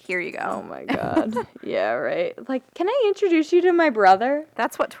 Here you go. Oh my god. Yeah, right. Like, can I introduce you to my brother?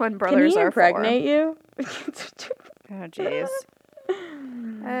 That's what twin brothers are for. Can he impregnate you? Oh, jeez.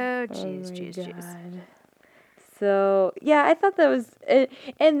 Oh, jeez. So, yeah, I thought that was it.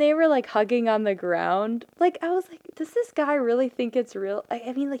 And they were, like, hugging on the ground. Like, I was like, does this guy really think it's real?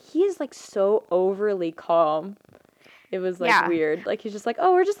 I mean, like, he is, like, so overly calm. It was, like, weird. Like, he's just like,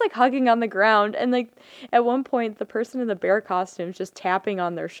 oh, we're just, like, hugging on the ground. And, like, at one point, the person in the bear costume is just tapping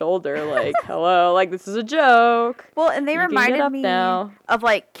on their shoulder, like, hello, like, this is a joke. Well, and they reminded me of,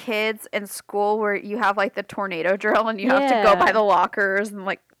 like, kids in school where you have, like, the tornado drill and you have to go by the lockers and,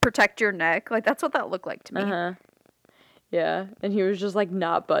 like, protect your neck. Like, that's what that looked like to me. Yeah, and he was just like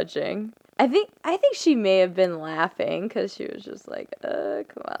not budging. I think she may have been laughing because she was just like,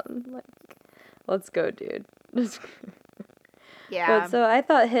 come on, like, let's go, dude. Yeah. But so I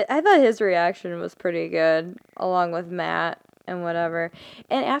thought his reaction was pretty good, along with Matt and whatever.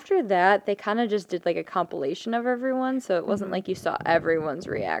 And after that, they kind of just did like a compilation of everyone, so it wasn't like you saw everyone's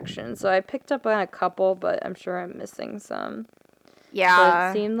reaction. So I picked up on a couple, but I'm sure I'm missing some. Yeah.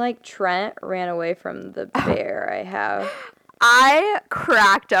 But it seemed like Trent ran away from the bear. I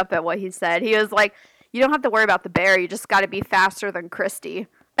cracked up at what he said. He was like, "You don't have to worry about the bear. You just got to be faster than Christy."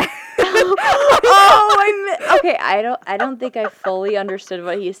 Okay. I don't think I fully understood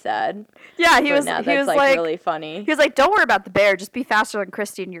what he said. Yeah, he was like really funny. He was like, "Don't worry about the bear. Just be faster than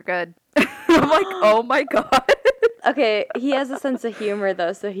Christy, and you're good." I'm like, "Oh my god." Okay, he has a sense of humor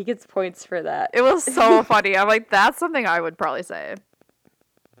though, so he gets points for that. It was so funny. I'm like, that's something I would probably say.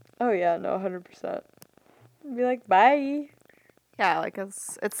 Oh yeah, no, 100%. Be like, bye. Yeah, like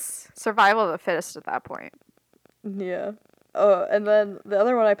it's survival of the fittest at that point. Yeah. Oh, and then the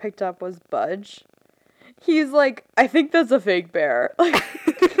other one I picked up was Budge. He's like, I think that's a fake bear.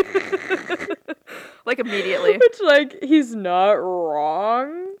 Like immediately. Which, like, he's not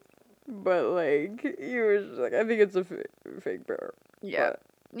wrong, but like he was just like, I think it's a fake bear. Yeah.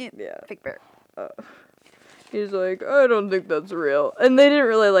 But, yeah. Fake bear. He's like, I don't think that's real. And they didn't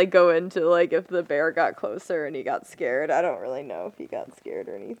really like go into like if the bear got closer and he got scared. I don't really know if he got scared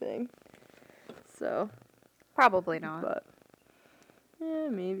or anything. So probably not. But yeah,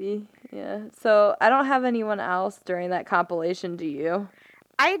 maybe. Yeah. So I don't have anyone else during that compilation, do you?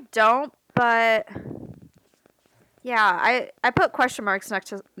 I don't, but yeah, I put question marks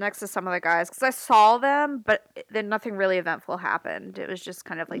next to some of the guys because I saw them, but then nothing really eventful happened. It was just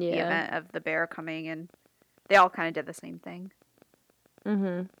kind of like the event of the bear coming, and they all kind of did the same thing.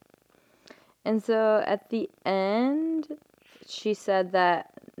 Mhm. And so at the end, she said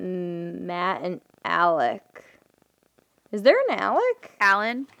that Matt and Alec. Is there an Alec?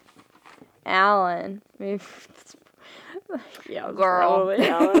 Alan. Maybe. Yeah, girl.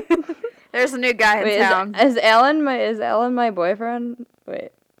 Alan. There's a new guy in town. Is Alan my boyfriend?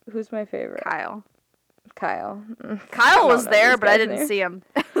 Wait, who's my favorite? Kyle. Kyle was there, but I didn't see him.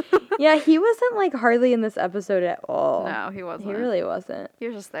 Yeah, he wasn't like hardly in this episode at all. No, he wasn't. He really wasn't. He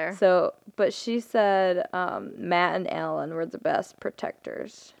was just there. So, but she said Matt and Alan were the best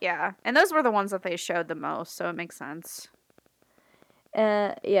protectors. Yeah, and those were the ones that they showed the most, so it makes sense.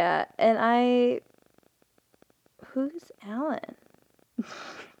 Yeah, and who's Alan?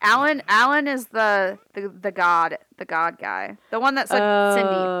 Alan is the god guy. The one that said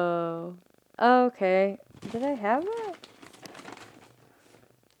Cindy. Oh, okay. Did I have that?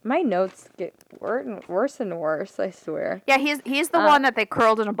 My notes get worse and worse, I swear. Yeah, he's the one that they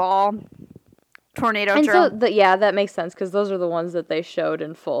curled in a ball. Tornado and drill. So yeah, that makes sense because those are the ones that they showed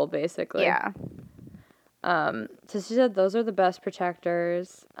in full, basically. Yeah. So she said those are the best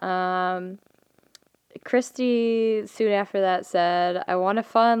protectors. Christy soon after that said, I want to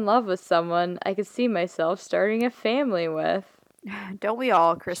fall in love with someone I could see myself starting a family with. Don't we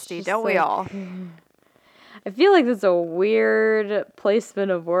all, Christy? Don't we all? I feel like that's a weird placement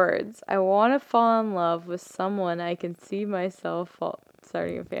of words. I want to fall in love with someone I can see myself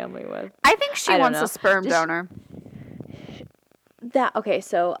starting a family with. I think she wants a sperm donor. Okay,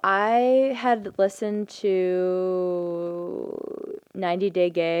 so I had listened to 90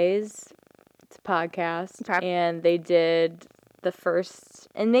 Day Gays. It's a podcast. Okay. And they did the first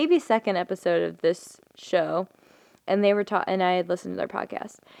and maybe second episode of this show. And they were and I had listened to their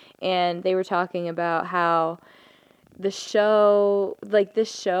podcast. And they were talking about how this show,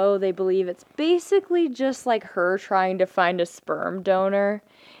 they believe it's basically just like her trying to find a sperm donor.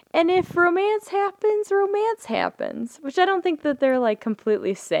 And if romance happens. Which I don't think that they're, like,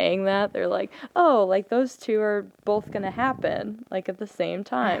 completely saying that. They're like, oh, like, those two are both gonna happen, like, at the same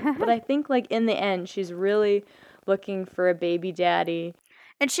time. But I think, like, in the end, she's really looking for a baby daddy.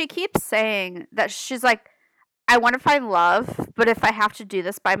 And she keeps saying that she's like, I want to find love, but if I have to do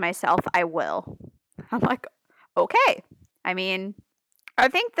this by myself, I will. I'm like, okay. I mean, I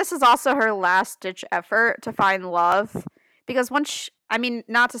think this is also her last-ditch effort to find love. Because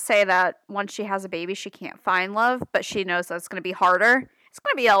not to say that once she has a baby, she can't find love, but she knows that it's going to be harder. It's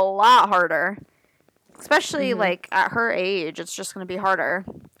going to be a lot harder. Especially, like, at her age, it's just going to be harder.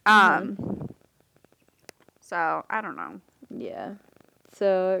 So, I don't know. Yeah.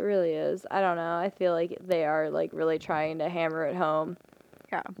 So, it really is. I don't know. I feel like they are, like, really trying to hammer it home.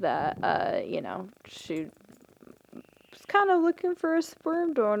 Yeah. That, she was kind of looking for a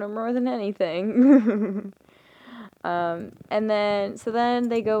sperm donor more than anything. And then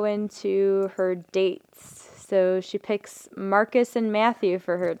they go into her dates so she picks Marcus and Matthew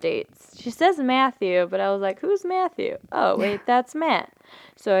for her dates. She says Matthew, but I was like, who's Matthew? Oh, wait, that's Matt.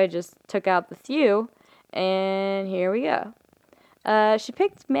 So I just took out the few, and here we go. She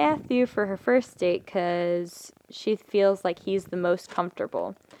picked Matthew for her first date because she feels like he's the most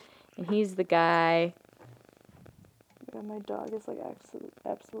comfortable. And he's the guy... Yeah, my dog is like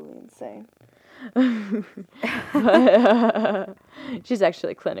absolutely insane. But, she's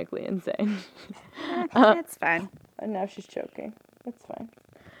actually clinically insane. It's fine. And now she's choking. It's fine.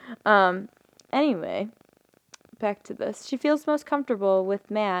 Anyway, back to this. She feels most comfortable with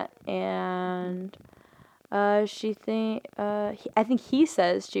Matt, and I think he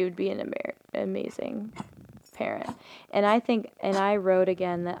says she would be an amazing parent. And I wrote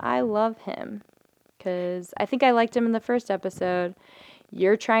again that I love him. Because I think I liked him in the first episode.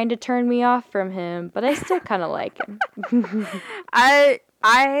 You're trying to turn me off from him, but I still kind of like him.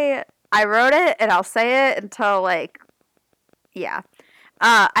 I wrote it, and I'll say it until, like, yeah.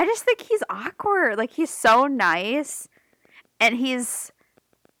 I just think he's awkward. Like, he's so nice, and he's,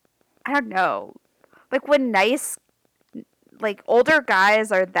 I don't know. Like, when nice, like, older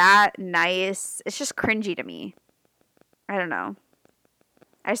guys are that nice, it's just cringy to me. I don't know.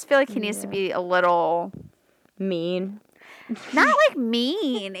 I just feel like he needs to be a little... mean. Not like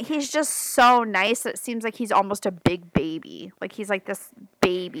mean. He's just so nice that it seems like he's almost a big baby. Like he's like this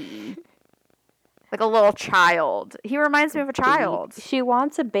baby. Like a little child. He reminds me of a child. She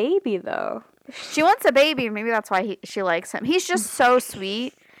wants a baby, though. She wants a baby. Maybe that's why she likes him. He's just so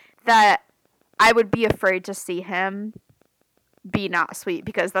sweet that I would be afraid to see him be not sweet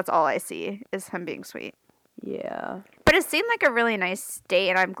because that's all I see is him being sweet. Yeah. But it seemed like a really nice date,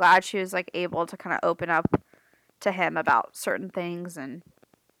 and I'm glad she was like able to kind of open up to him about certain things, and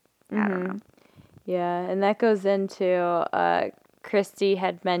I don't know. Yeah, and that goes into Christy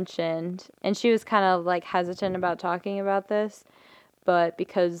had mentioned, and she was kind of like hesitant about talking about this, but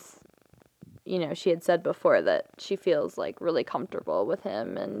because she had said before that she feels like really comfortable with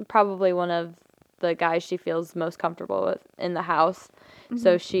him, and probably one of the guys she feels most comfortable with in the house.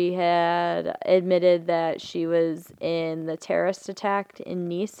 So she had admitted that she was in the terrorist attack in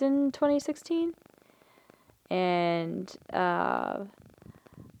Nice in 2016. And I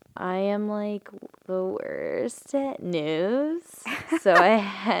am like the worst at news. So I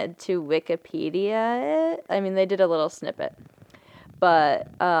had to Wikipedia it. I mean, they did a little snippet. But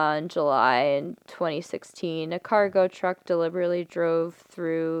in July in 2016, a cargo truck deliberately drove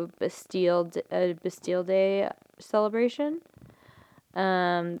through Bastille Day celebration.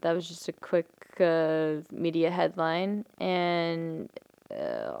 That was just a quick media headline, and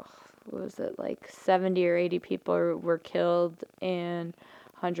what was it, like 70 or 80 people were killed and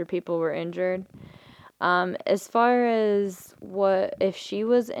 100 people were injured. As far as what if she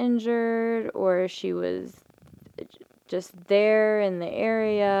was injured or she was just there in the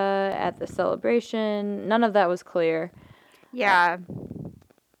area at the celebration, none of that was clear. Yeah.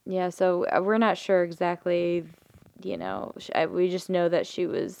 Yeah, so we're not sure exactly. We just know that she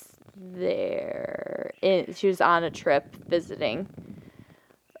was there. She was on a trip visiting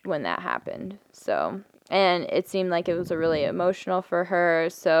when that happened. So, and it seemed like it was really emotional for her.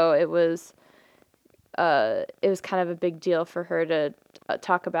 So it was kind of a big deal for her to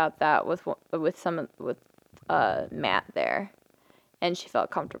talk about that with Matt there, and she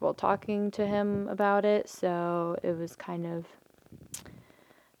felt comfortable talking to him about it. So it was kind of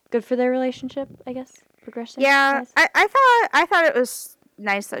good for their relationship, I guess. Progressing. Yeah, I thought it was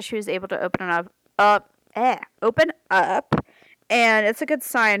nice that she was able to open up, and it's a good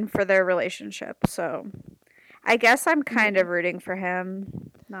sign for their relationship. So, I guess I'm kind of rooting for him.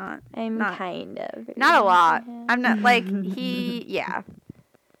 Not kind of. Not a lot. I'm not like he. Yeah.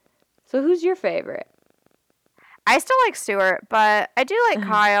 So who's your favorite? I still like Stuart, but I do like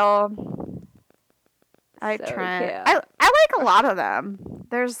Kyle. I like Trent. Cute. I like a lot of them.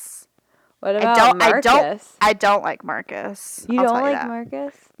 There's. What about Marcus? I don't like Marcus. You don't like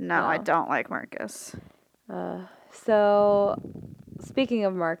Marcus? No, I don't like Marcus. So, speaking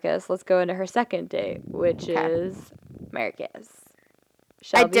of Marcus, let's go into her second date, which is Marcus.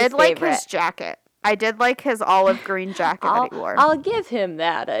 I did like his jacket. I did like his olive green jacket that he wore. I'll give him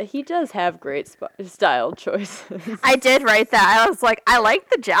that. He does have great style choices. I did write that. I was like, I like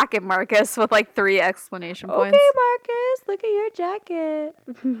the jacket, Marcus, with like 3 exclamation points. Okay, Marcus, look at your jacket.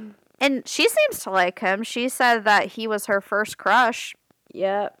 And she seems to like him. She said that he was her first crush.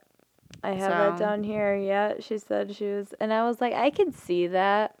 Yep. I have that down here. Yeah, she said she was. And I was like, I can see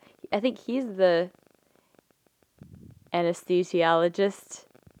that. I think he's the anesthesiologist,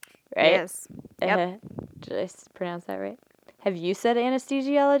 right? Yes. Yep. Did I pronounce that right? Have you said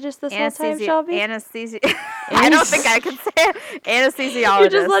anesthesiologist this whole time, Shelby? I don't think I can say it. Anesthesiologist. You're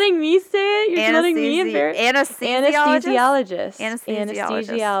just letting me say it? You're just letting me embarrass? Anesthesiologist.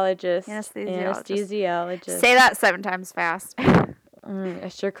 Anesthesiologist. Say that 7 times fast. I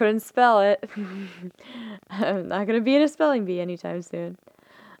sure couldn't spell it. I'm not going to be in a spelling bee anytime soon.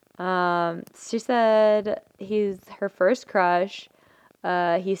 She said he's her first crush.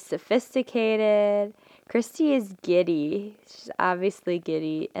 He's sophisticated. Christy is giddy. She's obviously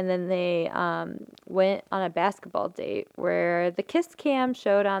giddy. And then they went on a basketball date where the kiss cam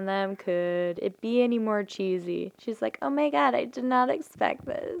showed on them. Could it be any more cheesy? She's like, oh my God, I did not expect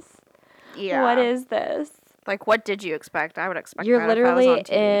this. Yeah. What is this? Like, what did you expect? I would expect You're that literally if I was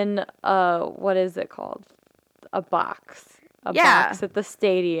on TV. in, what is it called? A box. A box at the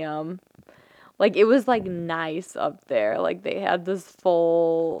stadium. Like, it was, like, nice up there. Like, they had this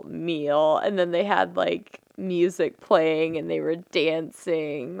full meal, and then they had, like, music playing, and they were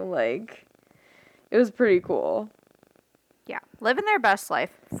dancing. Like, it was pretty cool. Yeah. Living their best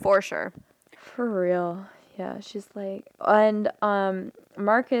life, for sure. For real. Yeah, she's like... And,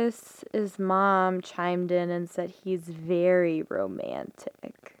 Marcus's mom chimed in and said he's very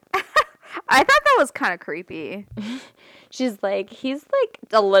romantic. I thought that was kind of creepy. She's like, he's like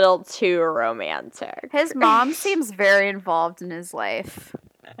a little too romantic. His mom seems very involved in his life.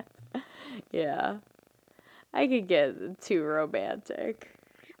 Yeah. I could get too romantic.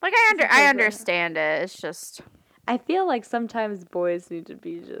 Like, I understand it. It's just... I feel like sometimes boys need to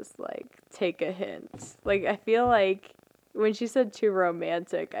be just, like, take a hint. Like, I feel like when she said too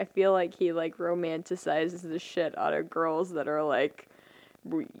romantic, I feel like he, like, romanticizes the shit out of girls that are, like,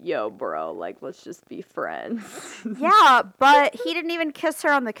 yo, bro, like, let's just be friends. Yeah, but he didn't even kiss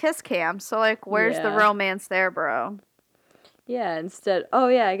her on the kiss cam, so, like, where's the romance there, bro? Yeah, instead, oh,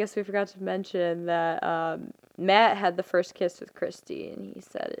 yeah, I guess we forgot to mention that Matt had the first kiss with Christy, and he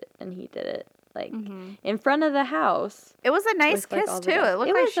said it, and he did it, like, in front of the house. It was a nice kiss, like, too. It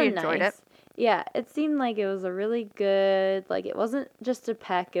looked like she enjoyed it. Yeah, it seemed like it was a really good, like, it wasn't just a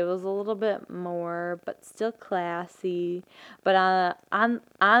peck, it was a little bit more, but still classy, but on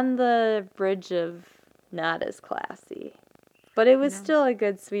the bridge of not as classy. But it was still a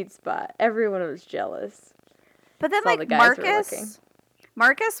good sweet spot. Everyone was jealous. But then, like,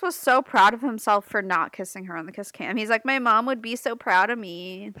 Marcus was so proud of himself for not kissing her on the kiss cam. He's like, my mom would be so proud of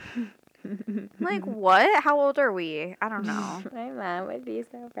me. Like, what? How old are we? I don't know. My mom would be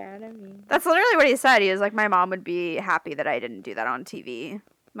so proud of me. That's literally what he said. He was like, my mom would be happy that I didn't do that on TV. I'm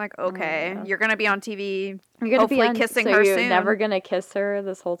like, okay, you're going to be on TV. You're going to be kissing her soon. You're never going to kiss her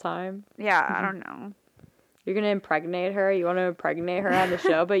this whole time? Yeah, I don't know. You're going to impregnate her? You want to impregnate her on the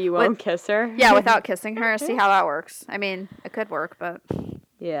show, but you won't kiss her? Yeah, without kissing her. See how that works. I mean, it could work, but...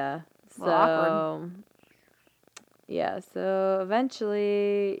 Yeah. So... awkward. Yeah, so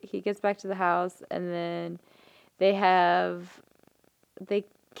eventually he gets back to the house, and then they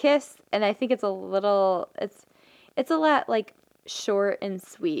kiss, and I think it's a lot, like, short and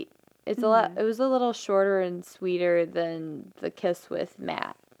sweet. It was a little shorter and sweeter than the kiss with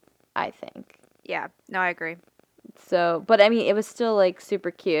Matt, I think. Yeah, no, I agree. So, but I mean, it was still, like, super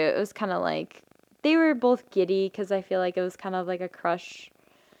cute. It was kind of like, they were both giddy, because I feel like it was kind of like a crush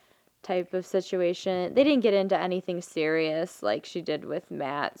type of situation. They didn't get into anything serious like she did with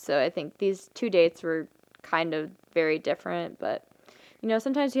Matt, so I think these 2 dates were kind of very different, but, you know,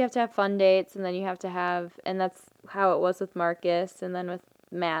 sometimes you have to have fun dates, and then you have to have, and that's how it was with Marcus, and then with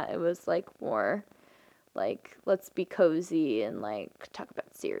Matt, it was, like, more, like, let's be cozy and, like, talk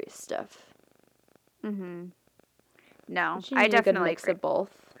about serious stuff. No, I definitely agree. Of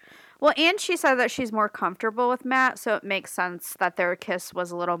both. Well, and she said that she's more comfortable with Matt, so it makes sense that their kiss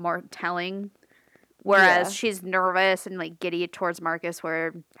was a little more telling. Whereas she's nervous and, like, giddy towards Marcus,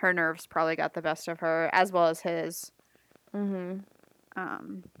 where her nerves probably got the best of her, as well as his.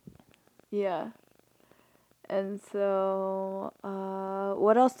 Yeah. And so,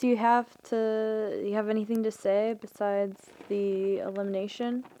 what else do you have anything to say besides the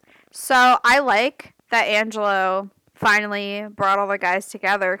elimination? So, I like that Angelo finally brought all the guys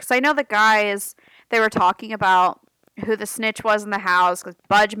together, because I know the guys, they were talking about who the snitch was in the house, because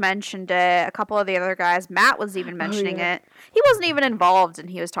Budge mentioned it, a couple of the other guys, Matt was even mentioning it. He wasn't even involved, and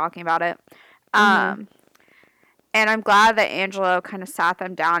he was talking about it. And I'm glad that Angelo kind of sat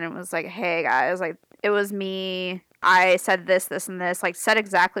them down and was like, hey guys, like, it was me, I said this, this, and this, like, said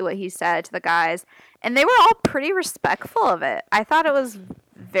exactly what he said to the guys, and they were all pretty respectful of it. I thought it was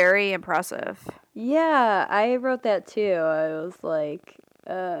very impressive. Yeah, I wrote that too. I was like,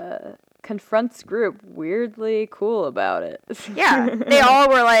 confronts group weirdly cool about it. Yeah, they all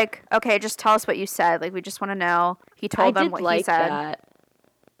were like, okay, just tell us what you said. Like, we just want to know. He told them what he said. That.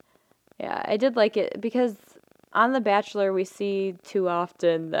 Yeah, I did like it because on The Bachelor we see too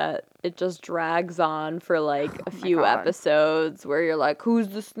often that it just drags on for like a few episodes where you're like, who's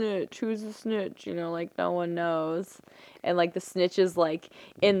the snitch? Who's the snitch? You know, like no one knows. And like the snitch is like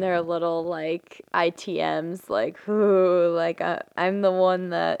in their little like ITMs, like, who, like I'm the one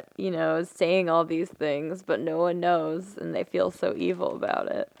that, you know, is saying all these things, but no one knows, and they feel so evil about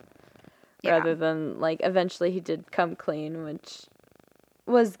it. Yeah. Rather than like eventually he did come clean, which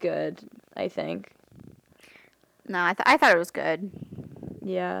was good, I think. No, I thought it was good.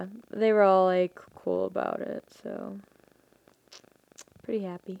 Yeah, they were all like cool about it, so pretty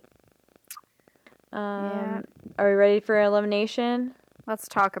happy. Yeah. Are we ready for elimination? Let's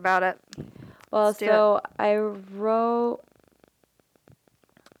talk about it. Well, so I wrote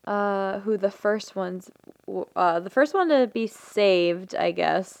who the first one to be saved, I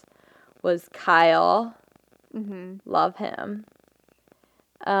guess, was Kyle. Mm-hmm. Love him.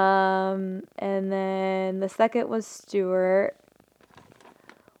 And then the second was Stuart.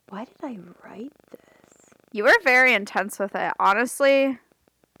 Why did I write this? You were very intense with it, honestly.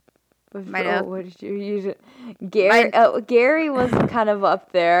 What did you use? Gary was kind of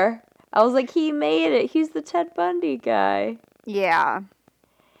up there. I was like, he made it. He's the Ted Bundy guy. Yeah.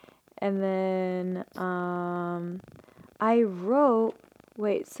 And then I wrote.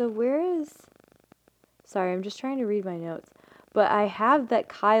 Wait, so where is? Sorry, I'm just trying to read my notes. But I have that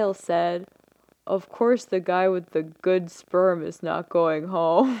Kyle said, of course the guy with the good sperm is not going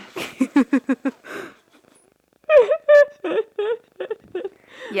home.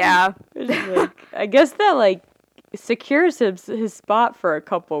 Yeah. Like, I guess that, like, secures his spot for a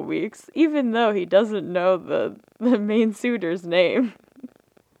couple weeks, even though he doesn't know the main suitor's name.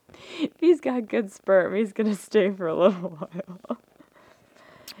 If he's got good sperm, he's going to stay for a little while.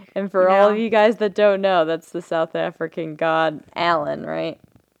 And for all of you guys that don't know, that's the South African god Alan, right?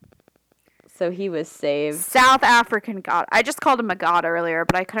 So he was saved. South African god. I just called him a god earlier,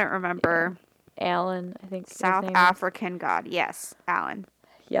 but I couldn't remember. Yeah. Alan, I think. South African god. Yes, Alan.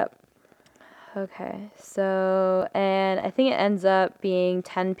 Yep. Okay. So, and I think it ends up being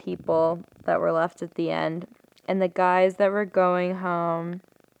 10 people that were left at the end. And the guys that were going home,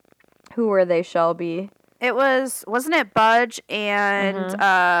 who were they, Shelby? It wasn't it Budge and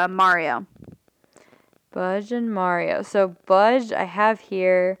Mario? Budge and Mario. So Budge, I have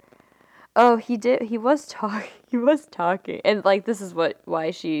here. Oh, he was talking. And like, this is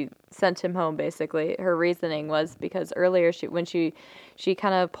why she sent him home, basically. Her reasoning was because earlier when she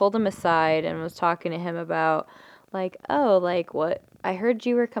kind of pulled him aside and was talking to him about like, oh, like what, I heard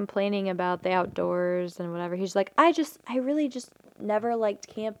you were complaining about the outdoors and whatever. He's like, I really just never liked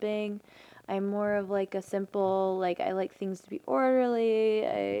camping. I'm more of like a simple, like, I like things to be orderly.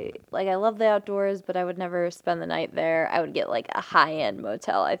 I love the outdoors, but I would never spend the night there. I would get like a high-end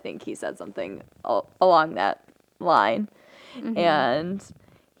motel. I think he said something along that line. Mm-hmm. And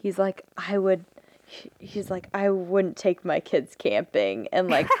he's like, I wouldn't take my kids camping. And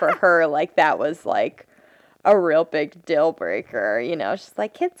like for her, like that was like a real big deal breaker, you know. She's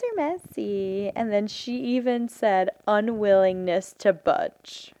like, kids are messy. And then she even said unwillingness to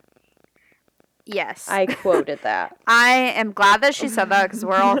budge. Yes. I quoted that. I am glad that she said that because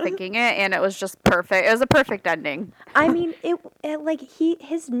we're all thinking it, and it was just perfect. It was a perfect ending. I mean, it like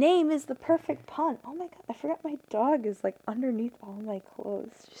his name is the perfect pun. Oh my god, I forgot my dog is like underneath all my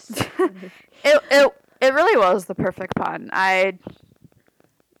clothes. Just it really was the perfect pun.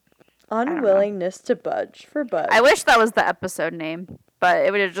 Unwillingness to budge for Budge. I wish that was the episode name, but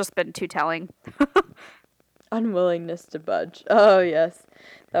it would have just been too telling. Unwillingness to budge. Oh yes,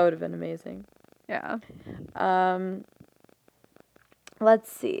 that would have been amazing. Yeah. Let's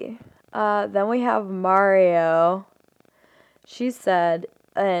see. Then we have Mario. She said,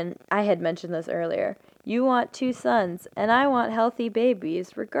 and I had mentioned this earlier, you want 2 sons, and I want healthy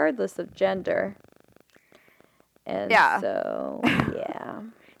babies, regardless of gender. And so, yeah.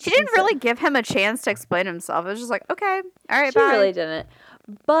 She didn't really give him a chance to explain himself. It was just like, okay, all right, bye. She really really didn't.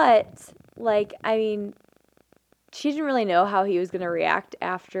 But, like, I mean, she didn't really know how he was going to react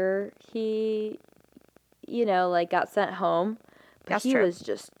after he, you know, like, got sent home. But That's he true. was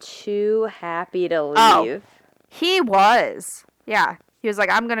just too happy to leave. Oh, he was. Yeah. He was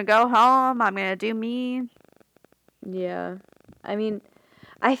like, I'm going to go home. I'm going to do me. Yeah. I mean,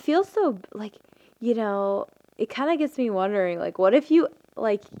 I feel so, like, you know, it kind of gets me wondering, like, what if you,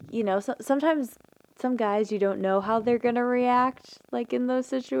 like, you know, sometimes some guys, you don't know how they're going to react, like, in those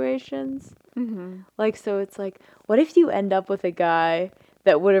situations. Mm-hmm. Like, so it's like, what if you end up with a guy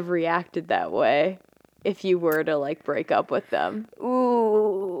that would have reacted that way if you were to like break up with them.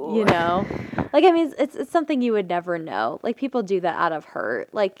 Ooh. You know? Like, I mean, it's something you would never know. Like, people do that out of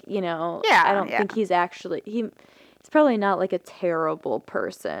hurt. Like, you know, Yeah, I don't think he's actually, he's probably not like a terrible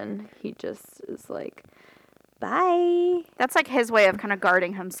person. He just is like, bye. That's like his way of kind of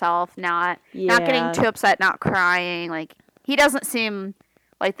guarding himself, not Yeah. getting too upset, not crying. Like, he doesn't seem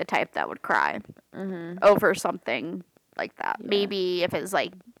like the type that would cry over something like that. Yeah. Maybe if his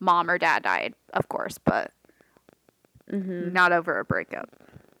like mom or dad died, of course, but not over a breakup.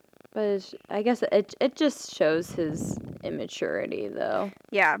 But I guess it just shows his immaturity, though.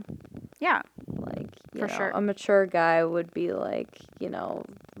 Yeah. Yeah. Like, For sure. A mature guy would be like, you know,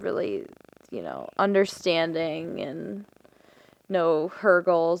 really, you know, understanding and know her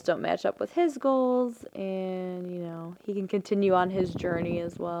goals don't match up with his goals, and, you know, he can continue on his journey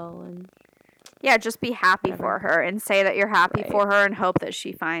as well. And yeah, just be happy for her and say that you're happy for her and hope that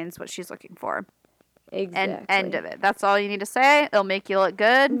she finds what she's looking for. Exactly. And end of it. That's all you need to say. It'll make you look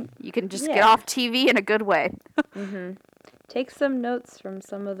good. You can just get off TV in a good way. Take some notes from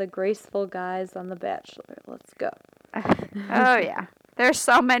some of the graceful guys on The Bachelor. Let's go. Oh, yeah. There's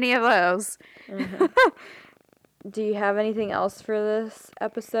so many of those. Do you have anything else for this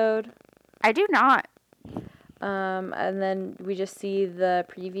episode? I do not. And then we just see the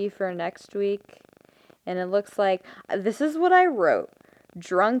preview for next week. And it looks like, this is what I wrote.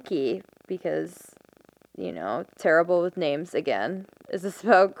 Drunky, because, you know, terrible with names again. Is this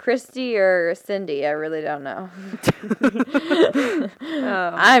about Christy or Cindy? I really don't know.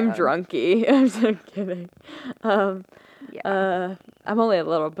 I'm drunky. I'm so kidding. I'm only a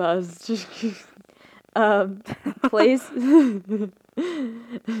little buzzed. Plays the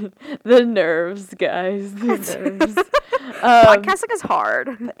nerves, guys. The nerves. Podcasting is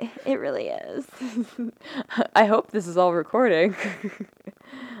hard. It really is. I hope this is all recording.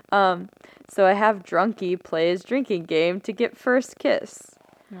 So I have Drunky plays drinking game to get first kiss.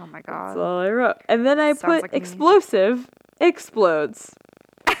 Oh my god. That's all I wrote. And then I put like explosive explodes.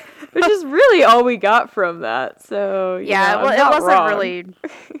 Which is really all we got from that. So yeah, know, well, it wasn't wrong. really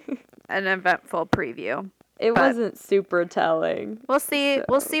an eventful preview. It wasn't super telling. We'll see. So.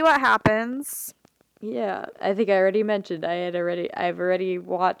 We'll see what happens. Yeah, I think I already mentioned I've already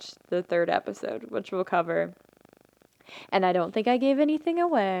watched the 3rd episode, which we'll cover. And I don't think I gave anything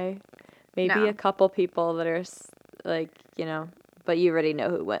away. Maybe a couple people that are like, you know, but you already know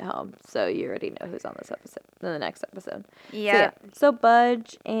who went home, so you already know who's on this episode, in the next episode. Yeah. So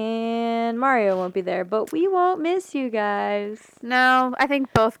Budge and Mario won't be there, but we won't miss you guys. No, I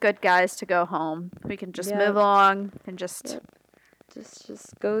think both good guys to go home. We can just move along and just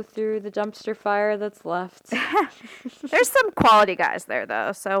go through the dumpster fire that's left. There's some quality guys there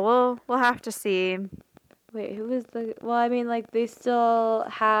though, so we'll have to see. Wait, who is the? Well, I mean, like they still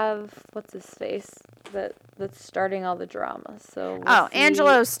have what's his face that's starting all the drama. So we'll see.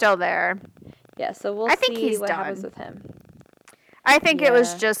 Angelo's still there. Yeah, so we'll think see he's what done. happens with him. I think it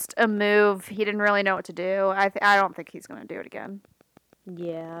was just a move. He didn't really know what to do. I don't think he's gonna do it again.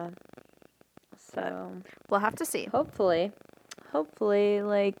 Yeah. So we'll have to see. Hopefully,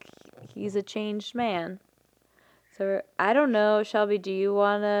 like he's a changed man. So I don't know, Shelby. Do you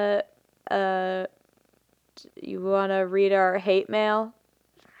wanna read our hate mail?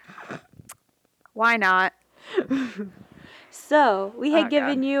 Why not? So, we had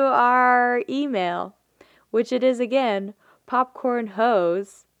given you our email, which it is again,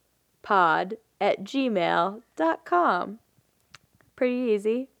 popcornhosepod@gmail.com. Pretty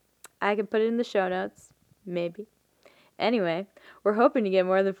easy. I can put it in the show notes. Maybe. Anyway, we're hoping to get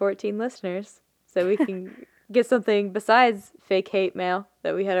more than 14 listeners so we can get something besides fake hate mail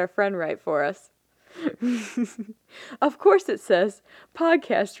that we had our friend write for us. Of course it says,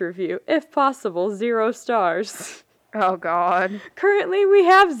 podcast review, if possible, 0 stars. Oh, God. Currently, we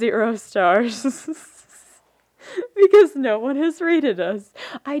have 0 stars. Because no one has rated us.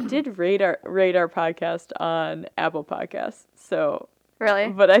 I did rate our podcast on Apple Podcasts, so... Really?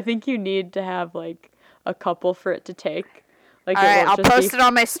 But I think you need to have, like, a couple for it to take. Like, all right, I'll post it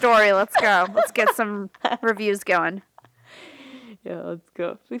on my story. Let's go. Let's get some reviews going. Yeah, let's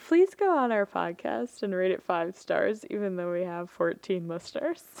go. Please go on our podcast and rate it 5 stars, even though we have 14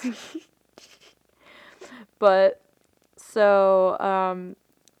 listeners. But, so our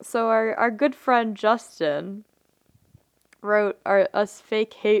good friend Justin wrote us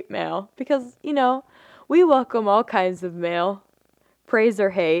fake hate mail because, you know, we welcome all kinds of mail. Praise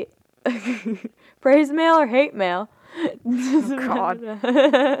or hate. Praise mail or hate mail. Oh, God.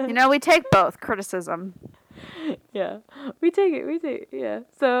 You know, we take both criticism. Yeah, we take it, yeah.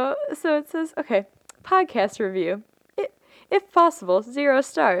 So it says, okay, podcast review. If possible, 0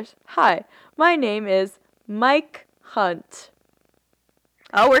 stars. Hi, my name is Mike Hunt.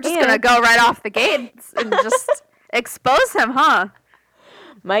 Oh, we're just going to go right off the gates and just expose him, huh?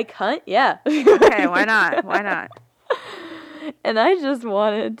 Mike Hunt? Yeah. Okay, why not? Why not? And I just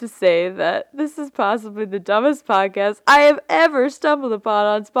wanted to say that this is possibly the dumbest podcast I have ever stumbled upon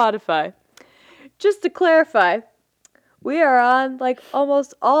on Spotify. Just to clarify, we are on like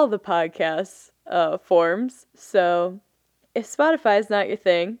almost all the podcast forms. So if Spotify is not your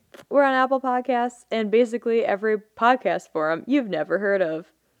thing, we're on Apple Podcasts and basically every podcast forum you've never heard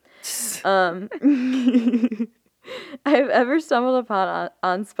of. I have ever stumbled upon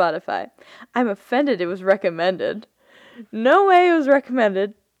on Spotify. I'm offended it was recommended. No way it was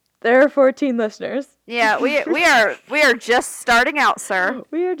recommended. There are 14 listeners. Yeah, we are just starting out, sir.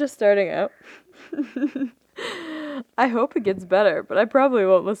 We are just starting out. I hope it gets better, but I probably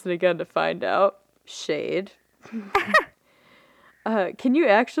won't listen again to find out. Shade. Can you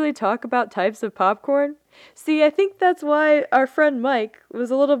actually talk about types of popcorn? See, I think that's why our friend Mike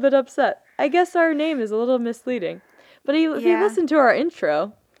was a little bit upset. I guess our name is a little misleading. But if he listened to our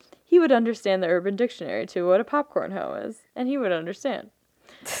intro, he would understand the Urban Dictionary to what a popcorn hoe is, and he would understand.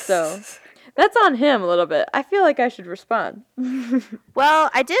 So, that's on him a little bit. I feel like I should respond. Well,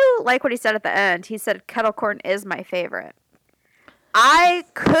 I do like what he said at the end. He said kettle corn is my favorite. I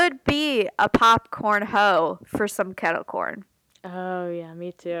could be a popcorn hoe for some kettle corn. Oh, yeah,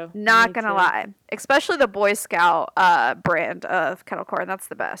 me too. Not gonna lie. Especially the Boy Scout brand of kettle corn. That's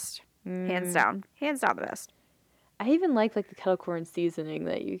the best. Hands down. Hands down the best. I even like the kettle corn seasoning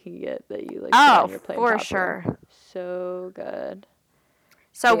that you can get that you put on your plain popcorn. Sure. So good.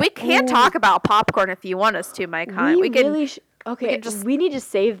 So we can talk about popcorn if you want us to, Mike Hunt. We need to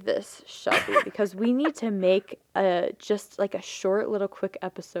save this, Shelby, because we need to make just like a short little quick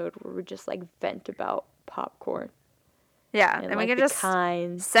episode where we just like vent about popcorn. Yeah, and we can just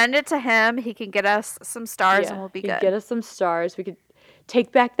send it to him. He can get us some stars and we'll be good. Get us some stars. We could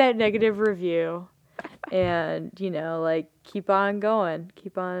take back that negative review and, keep on going.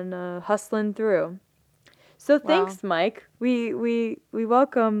 Keep on hustling through. So thanks, Mike. We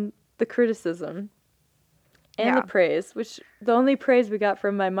welcome the criticism and the praise, which the only praise we got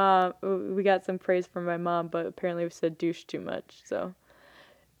from my mom, we got some praise from my mom, but apparently we said douche too much, so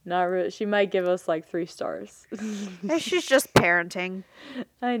not really. She might give us like 3 stars. She's just parenting.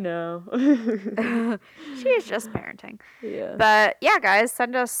 I know. She's just parenting. Yeah. But yeah, guys,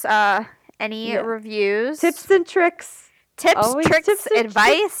 send us any reviews. Tips and tricks. Tricks,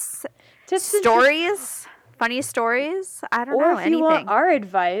 advice, stories. Funny stories. I don't know, or if you want our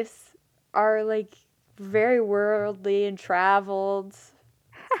advice, our like very worldly and traveled.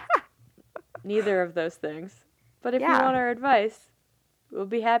 Neither of those things. But if you want our advice, we'll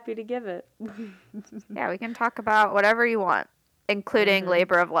be happy to give it. Yeah, we can talk about whatever you want, including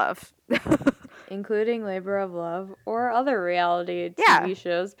Labor of Love. Including Labor of Love or other reality TV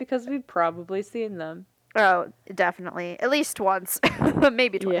shows because we've probably seen them. Oh, definitely. At least once.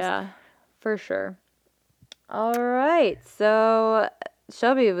 Maybe twice. Yeah, for sure. All right. So,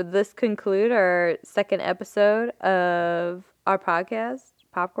 Shelby, would this conclude our second episode of our podcast,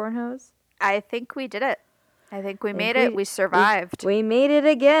 Popcorn Hose? I think we did it. I think we made it. We survived. We made it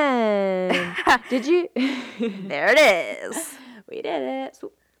again. Did you? There it is. We did it.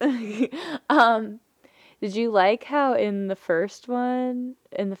 Did you like how in the first,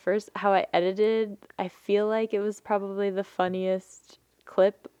 how I edited, I feel like it was probably the funniest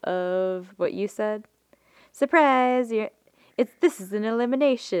clip of what you said? Surprise! This is an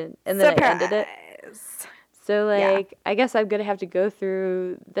elimination. And then I ended it. So, I guess I'm going to have to go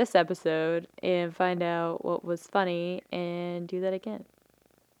through this episode and find out what was funny and do that again.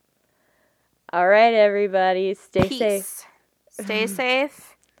 All right, everybody. Stay safe. Stay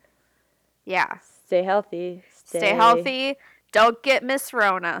safe. Yeah. Stay healthy. Stay healthy. Don't get Miss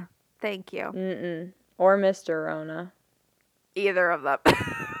Rona. Thank you. Or Mr. Rona. Either of them.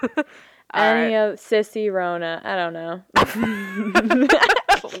 Any of Sissy Rona. I don't know.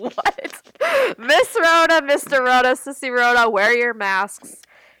 What? Miss Rona, Mr. Rona, Sissy Rona, wear your masks.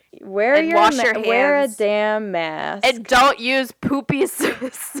 Wash your hands. Wear a damn mask. And don't use poopy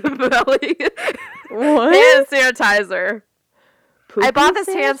smelly what? hand sanitizer. Poopy I bought this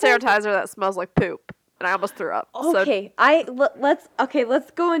hand sanitizer that smells like poop, and I almost threw up. Okay,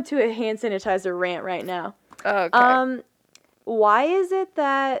 let's go into a hand sanitizer rant right now. Okay. Why is it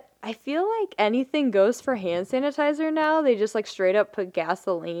that I feel like anything goes for hand sanitizer now. They just like straight up put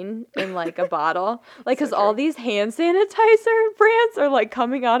gasoline in like a bottle. Like, because all these hand sanitizer brands are like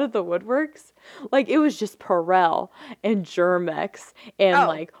coming out of the woodworks. Like, it was just Perel and Germex and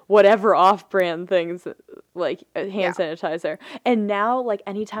like whatever off brand things, like hand sanitizer. And now, like,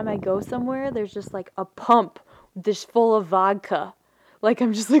 anytime I go somewhere, there's just like a pump just full of vodka. Like,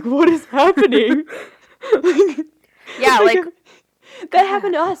 I'm just like, what is happening? Yeah, like. That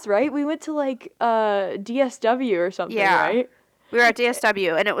happened to us, right? We went to like DSW or something, right? We were at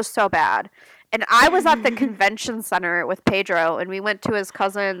DSW and it was so bad. And I was at the convention center with Pedro and we went to his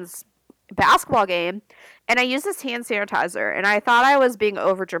cousin's basketball game and I used this hand sanitizer and I thought I was being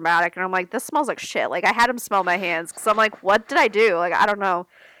over dramatic and I'm like, this smells like shit. Like I had him smell my hands because I'm like, what did I do? Like, I don't know.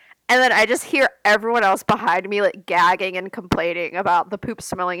 And then I just hear everyone else behind me like gagging and complaining about the poop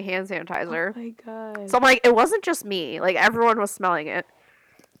smelling hand sanitizer. Oh my god. So I'm like, it wasn't just me. Like everyone was smelling it.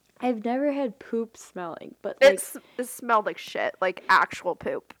 I've never had poop smelling, but like it smelled like shit, like actual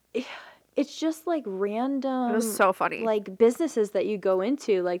poop. It's just like random. It was so funny. Like businesses that you go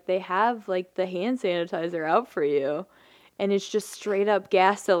into, like they have like the hand sanitizer out for you, and it's just straight up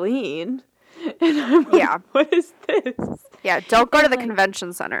gasoline. And I'm like, what is this? Yeah, don't go to the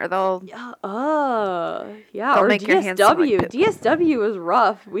convention center. They'll yeah, they'll or make your hands smell like poop. DSW was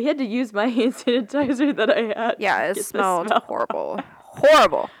rough. We had to use my hand sanitizer that I had. Yeah, it smelled horrible.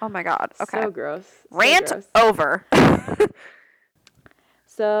 Horrible. Oh my god. Okay. So gross. Rant over.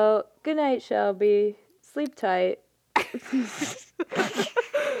 So, good night, Shelby. Sleep tight.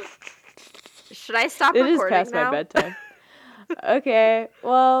 Should I stop recording now? It is past my bedtime. Okay,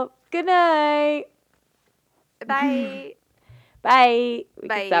 well, good night. Bye. Bye. We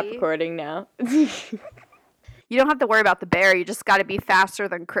can stop recording now. You don't have to worry about the bear. You just got to be faster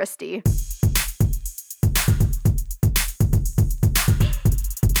than Christy.